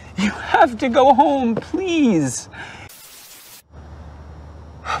 You have to go home, please.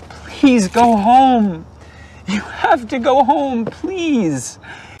 Please go home. You have to go home, please.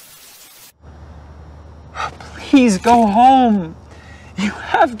 Please go home. You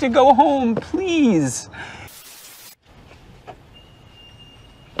have to go home, please.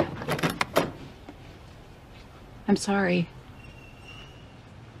 I'm sorry.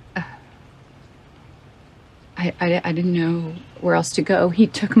 I didn't know where else to go. He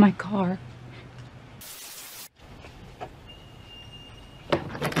took my car.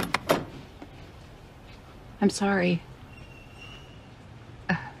 I'm sorry.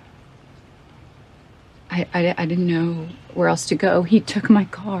 I didn't know where else to go. He took my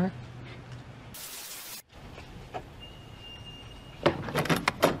car.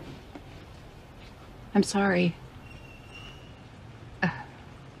 I'm sorry.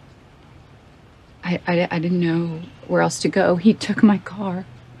 I didn't know where else to go. He took my car.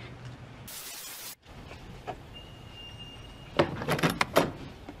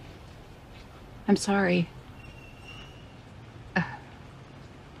 I'm sorry.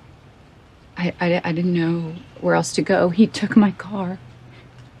 I didn't know where else to go. He took my car.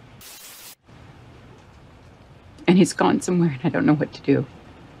 And he's gone somewhere and I don't know what to do.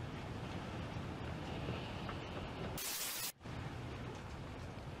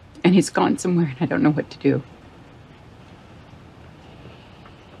 And he's gone somewhere and I don't know what to do.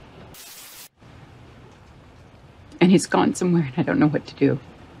 And he's gone somewhere and I don't know what to do.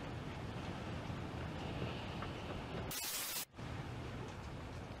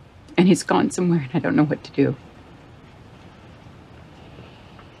 And he's gone somewhere and I don't know what to do.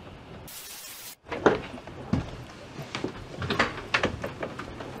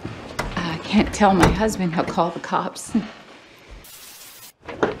 I can't tell my husband. He'll call the cops.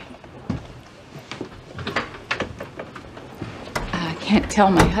 I can't tell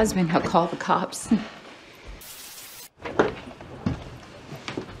my husband. He'll call the cops.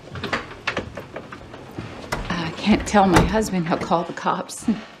 I can't tell my husband. He'll call the cops.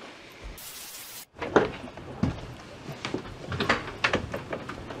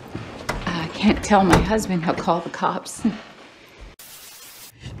 Can't tell my husband. He'll call the cops.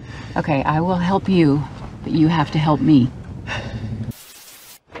 Okay, I will help you, but you have to help me.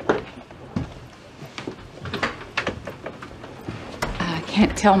 I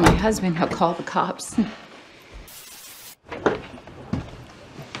can't tell my husband. He'll call the cops.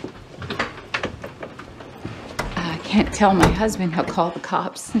 I can't tell my husband. He'll call the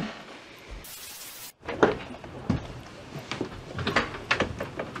cops.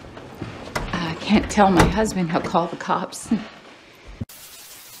 Can't tell my husband. He'll call the cops.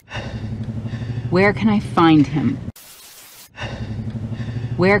 Where can I find him?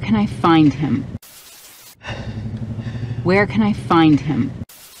 Where can I find him? Where can I find him?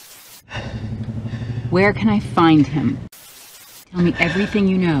 Where can I find him? Tell me everything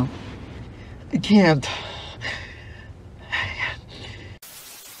you know. I can't.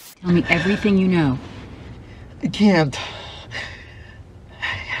 Tell me everything you know. I can't.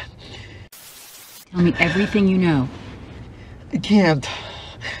 Tell me everything you know. I can't.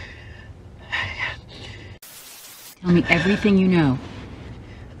 Tell me everything you know.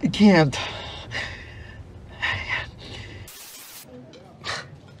 I can't.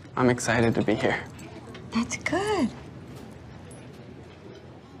 I'm excited to be here. That's good.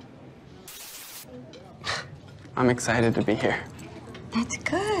 I'm excited to be here. That's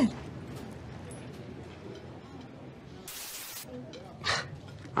good.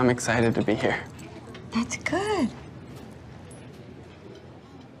 I'm excited to be here. That's good.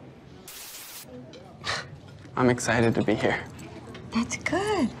 I'm excited to be here. That's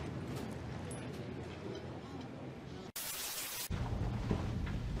good.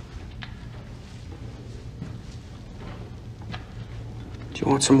 Do you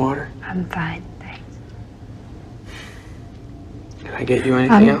want some water? I'm fine, thanks. Can I get you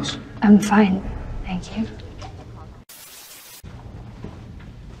anything else? I'm fine, thank you.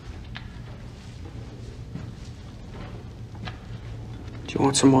 Do you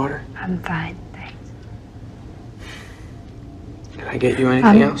want some water? I'm fine, thanks. Can I get you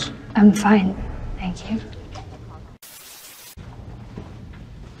anything else? I'm fine, thank you.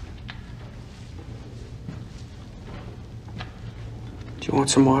 Do you want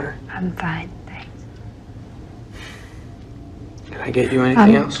some water? I'm fine, thanks. Can I get you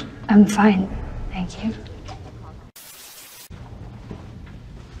anything else? I'm fine, thank you.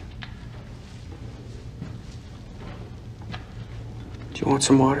 Do you want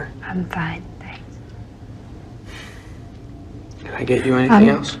some water? I'm fine, thanks. Can I get you anything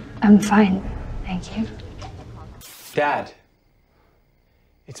else? I'm fine, thank you. Dad,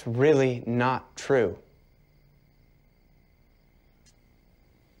 it's really not true.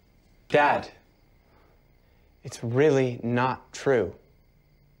 Dad, it's really not true.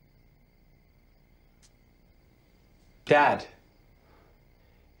 Dad,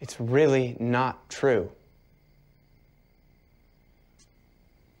 it's really not true.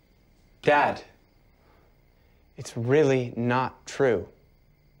 Dad, it's really not true.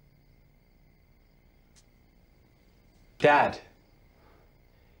 Dad,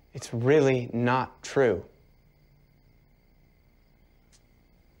 it's really not true.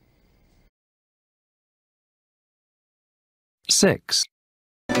 Six.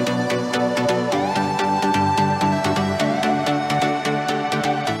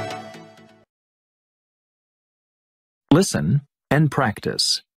 Listen and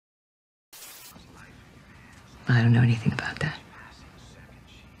practice. I don't know anything about that.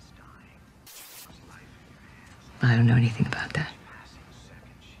 I don't know anything about that.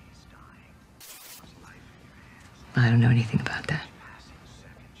 I don't know anything about that.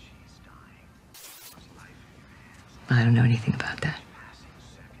 I don't know anything about that.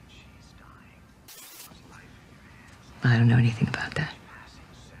 I don't know anything about that.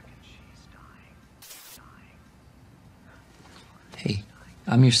 Hey,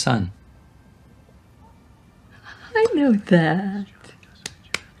 I'm your son. I know that.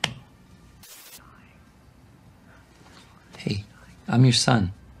 Hey, I'm your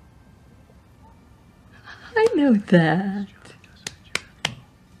son. I know that.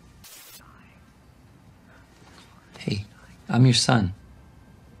 Hey, I'm your son.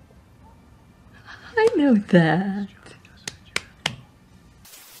 I know that.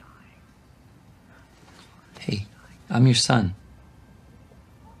 Hey, I'm your son.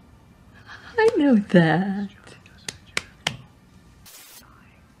 I know that.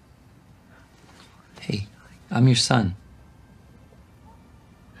 Hey, I'm your son.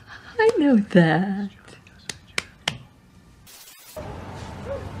 I know that.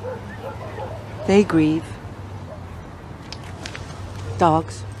 They grieve.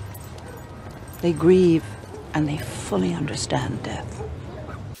 Dogs. They grieve and they fully understand death.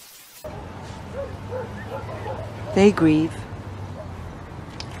 They grieve.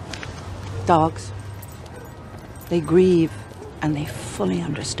 Dogs. They grieve and they fully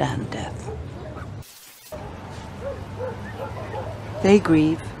understand death. They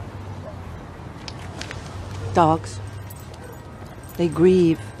grieve. Dogs. They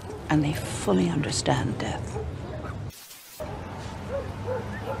grieve and they fully understand death.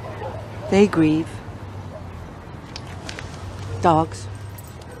 They grieve. Dogs.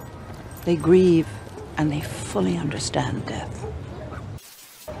 They grieve and they fully understand death.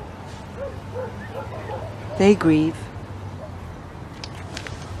 They grieve.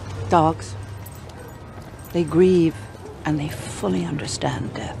 Dogs. They grieve and they fully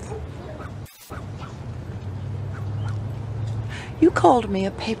understand death. You called me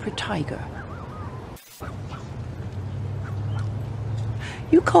a paper tiger.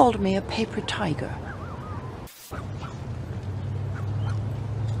 You called me a paper tiger.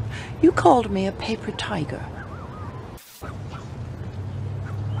 You called me a paper tiger.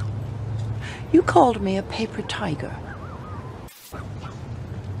 You called me a paper tiger.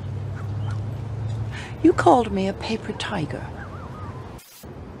 You called me a paper tiger.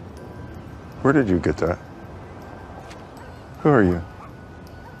 Where did you get that? Who are you?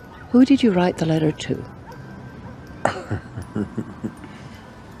 Who did you write the letter to?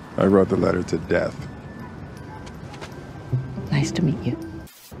 I wrote the letter to death. Nice to meet you.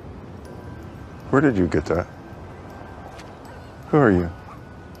 Where did you get that? Who are you?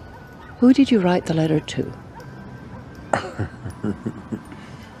 Who did you write the letter to?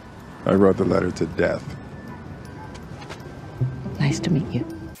 I wrote the letter to death. Nice to meet you.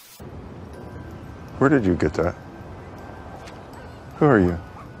 Where did you get that? Who are you?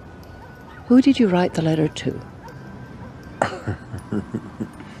 Who did you write the letter to?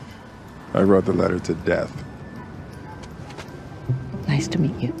 I wrote the letter to death. Nice to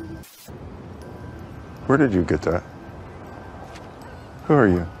meet you. Where did you get that? Who are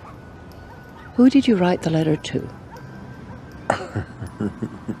you? Who did you write the letter to?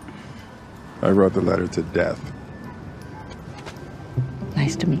 I wrote the letter to death.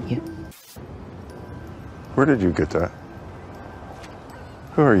 Nice to meet you. Where did you get that?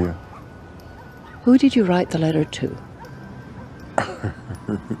 Who are you? Who did you write the letter to?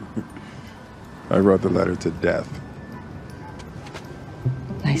 I wrote the letter to death.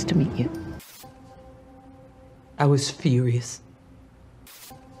 Nice to meet you. I was furious.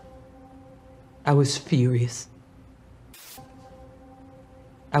 I was furious.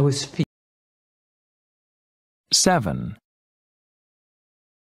 I was furious. 7.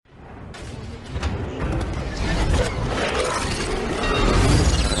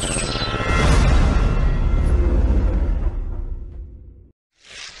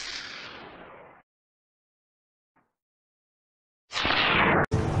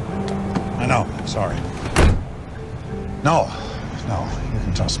 I know, sorry. No, you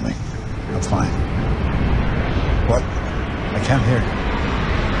can trust me. I'm fine. What? I can't hear you.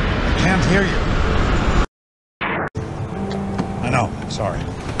 I can't hear you. I know, sorry.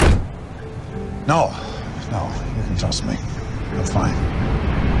 No, you can trust me. I'm fine.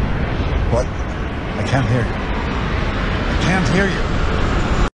 What? I can't hear you. I can't hear you.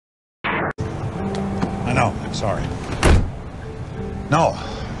 I know, sorry. No,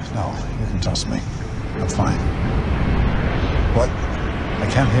 you can trust me. I'm fine. What? I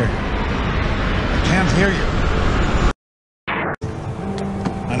can't hear you. I can't hear you.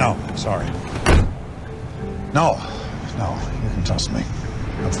 I know, sorry. No, you can trust me.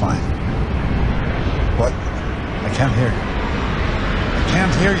 I'm fine. What? I can't hear you. I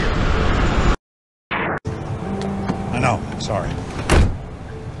can't hear you.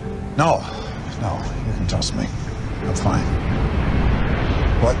 No, you can trust me. I'm fine.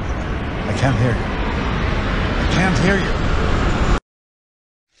 What? I can't hear you. I can't hear you.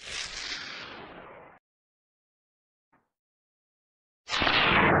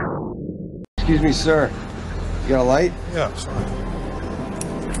 Excuse me, sir. You got a light? Yeah, sorry.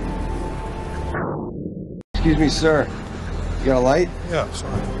 Excuse me, sir. You got a light? Yeah,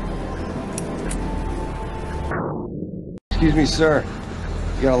 sorry. Excuse me, sir.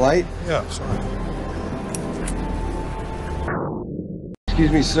 You got a light? Yeah, sorry.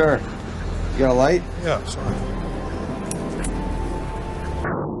 Excuse me, sir. You got a light? Yeah, sorry.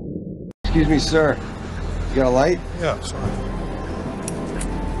 Excuse me, sir. You got a light? Yeah, sorry.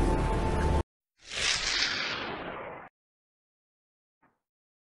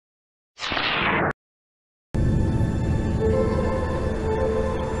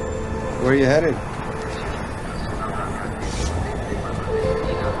 Where are you headed?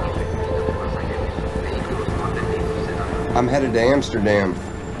 I'm headed to Amsterdam.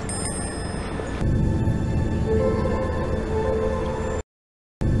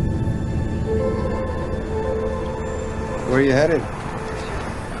 Where are you headed?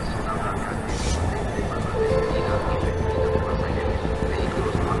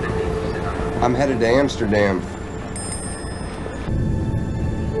 I'm headed to Amsterdam.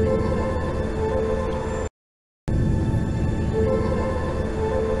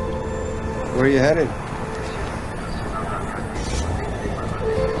 Where are you headed?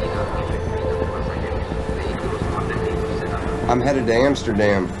 I'm headed to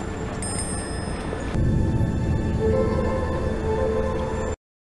Amsterdam.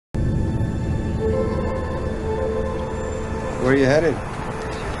 Where are you headed?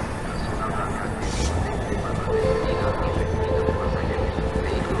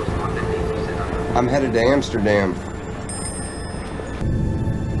 I'm headed to Amsterdam.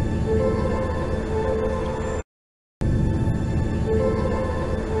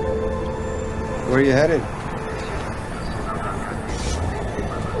 Where are you headed?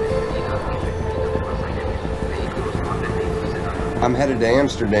 I'm headed to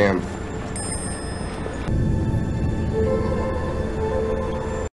Amsterdam.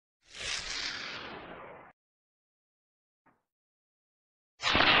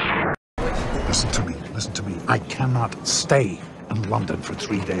 Listen to me. I cannot stay in London for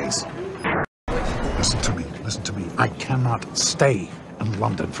 3 days. Listen to me. I cannot stay in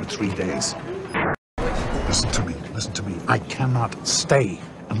London for 3 days. Listen to me. I cannot stay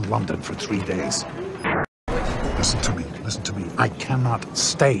in London for 3 days. Listen to me. I cannot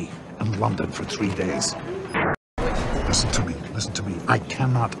stay in London for 3 days. Listen to me. I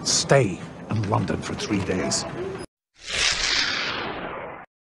cannot stay in London for 3 days.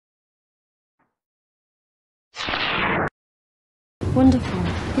 Wonderful.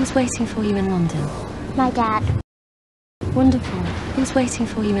 Who's waiting for you in London? My dad. Wonderful. Who's waiting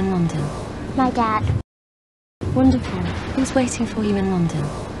for you in London? My dad. Wonderful. Who's waiting for you in London?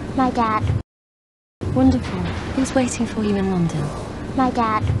 My dad. Wonderful. Who's waiting for you in London? My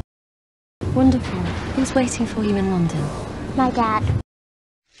dad. Wonderful. Who's waiting for you in London? My dad.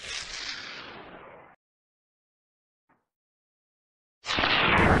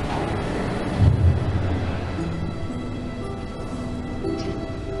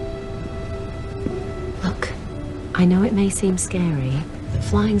 Look, I know it may seem scary, but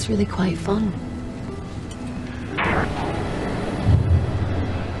flying's really quite fun.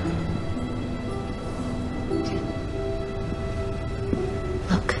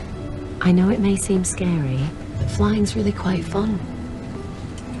 Look, I know it may seem scary, but flying's really quite fun.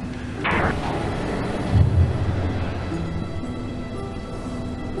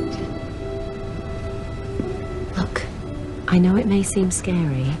 Look, I know it may seem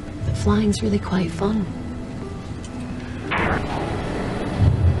scary, but flying's really quite fun.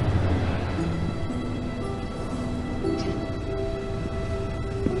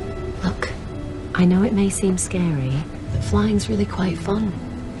 Look, I know it may seem scary, but flying's really quite fun.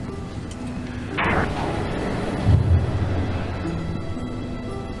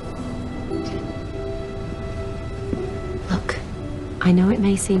 Look, I know it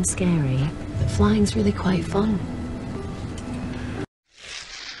may seem scary, but flying's really quite fun.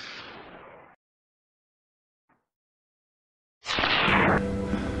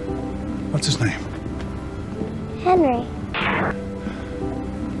 What's his name? Henry.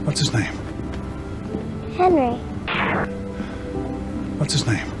 What's his name? Henry. What's his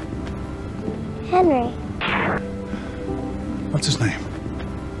name? Henry. What's his name?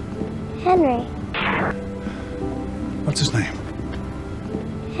 Henry. What's his name?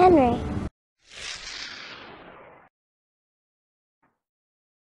 Henry.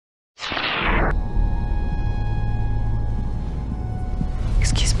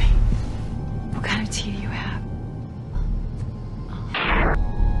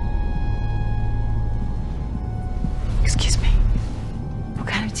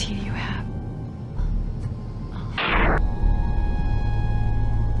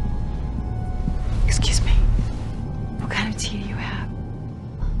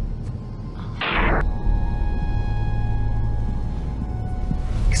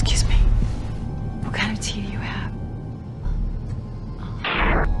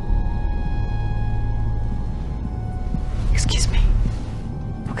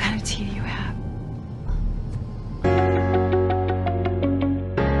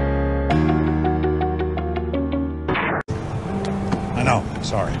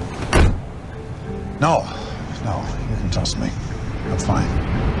 sorry. No, you can trust me. I'm fine.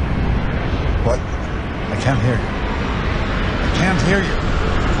 What? I can't hear you. I can't hear you.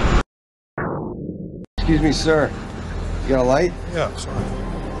 Excuse me, sir. You got a light? Yeah, sorry.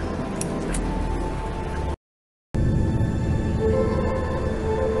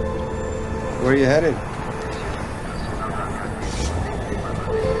 Where are you headed?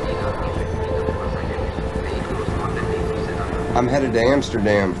 I'm headed to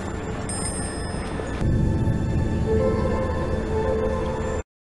Amsterdam.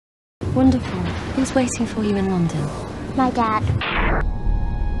 Wonderful. Who's waiting for you in London? My dad.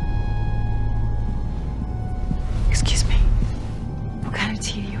 Excuse me. What kind of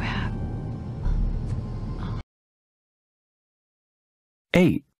tea do you have?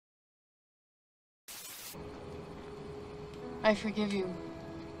 8. I forgive you.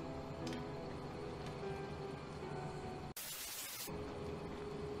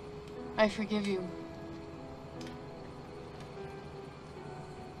 I forgive you.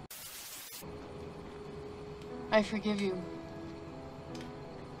 I forgive you.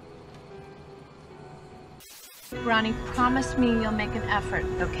 Ronnie, promise me you'll make an effort,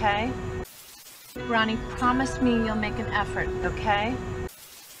 okay? Ronnie, promise me you'll make an effort, okay?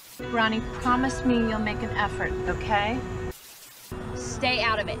 Ronnie, promise me you'll make an effort, okay? Stay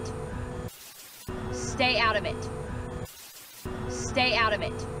out of it. Stay out of it. Stay out of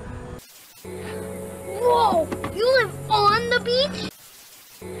it. Whoa! You live on the beach?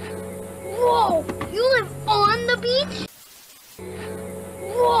 Whoa! You live on the beach?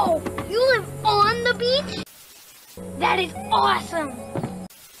 Whoa! You live on the beach? That is awesome!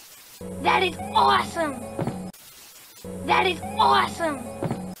 That is awesome! That is awesome!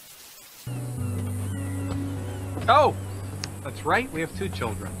 Oh! That's right, we have 2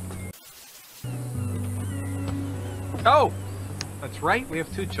 children. Oh! That's right, we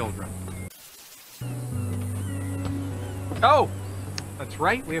have 2 children. Oh! That's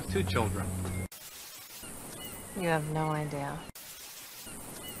right, we have 2 children. You have no idea.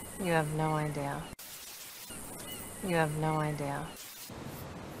 You have no idea. You have no idea.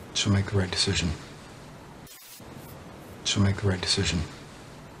 She'll make the right decision. She'll make the right decision.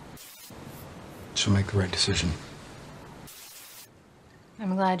 She'll make the right decision.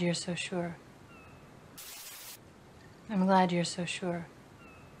 I'm glad you're so sure. I'm glad you're so sure.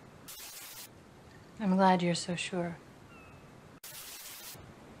 I'm glad you're so sure.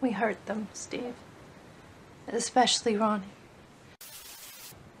 We hurt them, Steve. Especially Ronnie.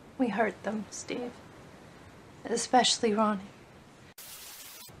 We hurt them, Steve. Especially Ronnie.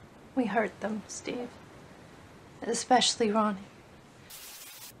 We hurt them, Steve. Especially Ronnie.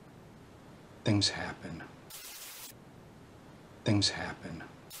 Things happen. Things happen.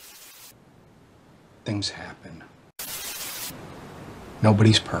 Things happen.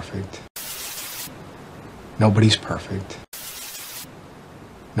 Nobody's perfect. Nobody's perfect.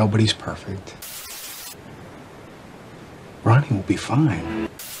 Nobody's perfect. Ronnie will be fine.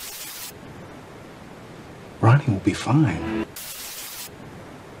 Ronnie will be fine.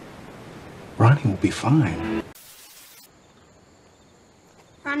 Ronnie will be fine.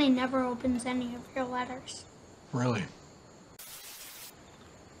 Ronnie never opens any of your letters. Really?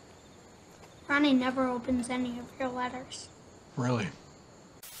 Ronnie never opens any of your letters. Really?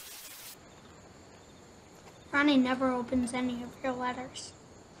 Ronnie never opens any of your letters.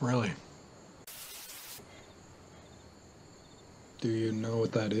 Really? Do you know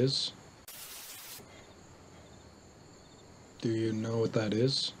what that is? Do you know what that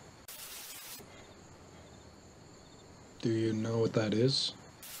is? Do you know what that is?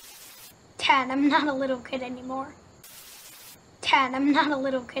 Dad, I'm not a little kid anymore. Dad, I'm not a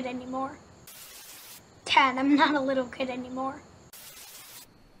little kid anymore. Dad, I'm not a little kid anymore.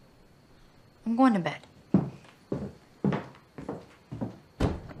 I'm going to bed.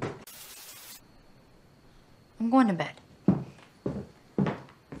 I'm going to bed.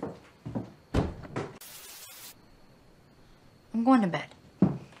 I'm going to bed.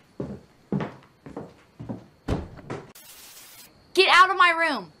 Get out of my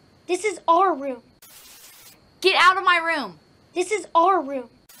room. This is our room. Get out of my room. This is our room.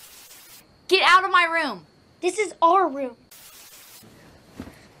 Get out of my room. This is our room.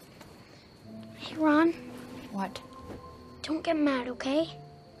 Hey, Ron. What? Don't get mad, okay?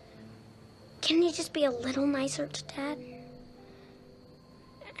 Can you just be a little nicer to Dad?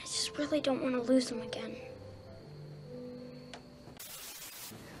 I just really don't want to lose him again.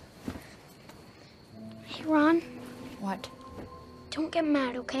 Hey, Ron. What? Don't get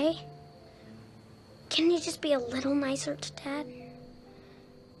mad, okay? Can you just be a little nicer to Dad?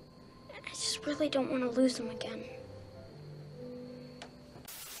 I just really don't want to lose him again.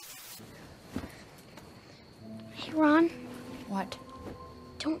 Hey, Ron. What?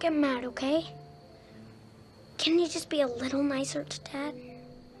 Don't get mad, okay? Can you just be a little nicer to Dad?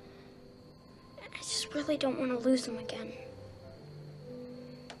 I just really don't want to lose him again.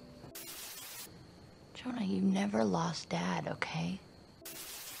 Jonah, you never lost Dad, okay?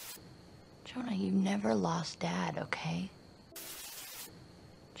 Jonah, you never lost Dad, okay?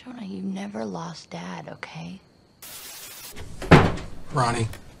 Jonah, you never lost Dad, okay? Ronnie,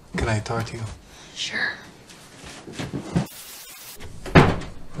 can I talk to you? Sure.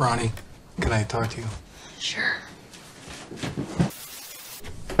 Ronnie, can I talk to you? Sure.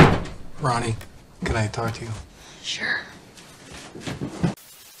 Ronnie, can I talk to you? Sure.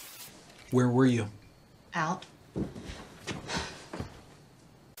 Where were you? Out.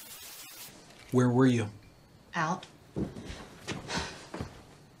 Where were you? Out.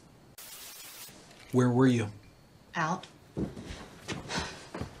 Where were you? Out.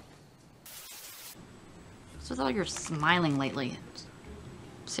 What's with all your smiling lately?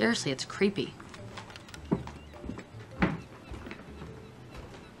 Seriously, it's creepy.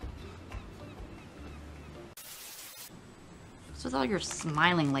 What's with all your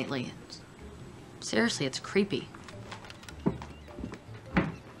smiling lately? Seriously, it's creepy.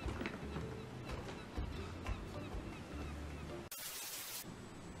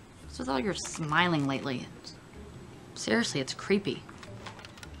 What's with all your smiling lately? Seriously, it's creepy.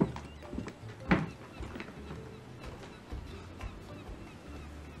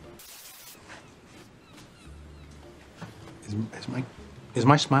 Is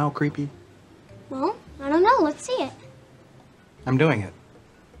my smile creepy? Well, I don't know. Let's see it. I'm doing it.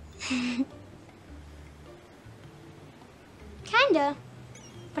 Kinda.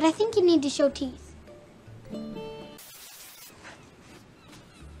 But I think you need to show teeth.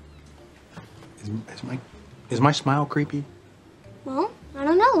 Is my smile creepy? Well, I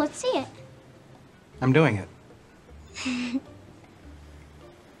don't know. Let's see it. I'm doing it.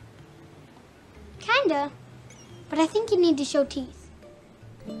 Kinda. But I think you need to show teeth.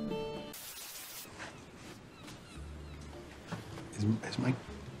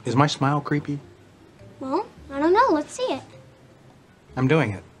 Is my smile creepy? Well, I don't know. Let's see it. I'm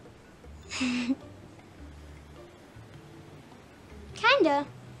doing it. Kinda.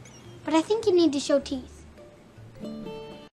 But I think you need to show teeth.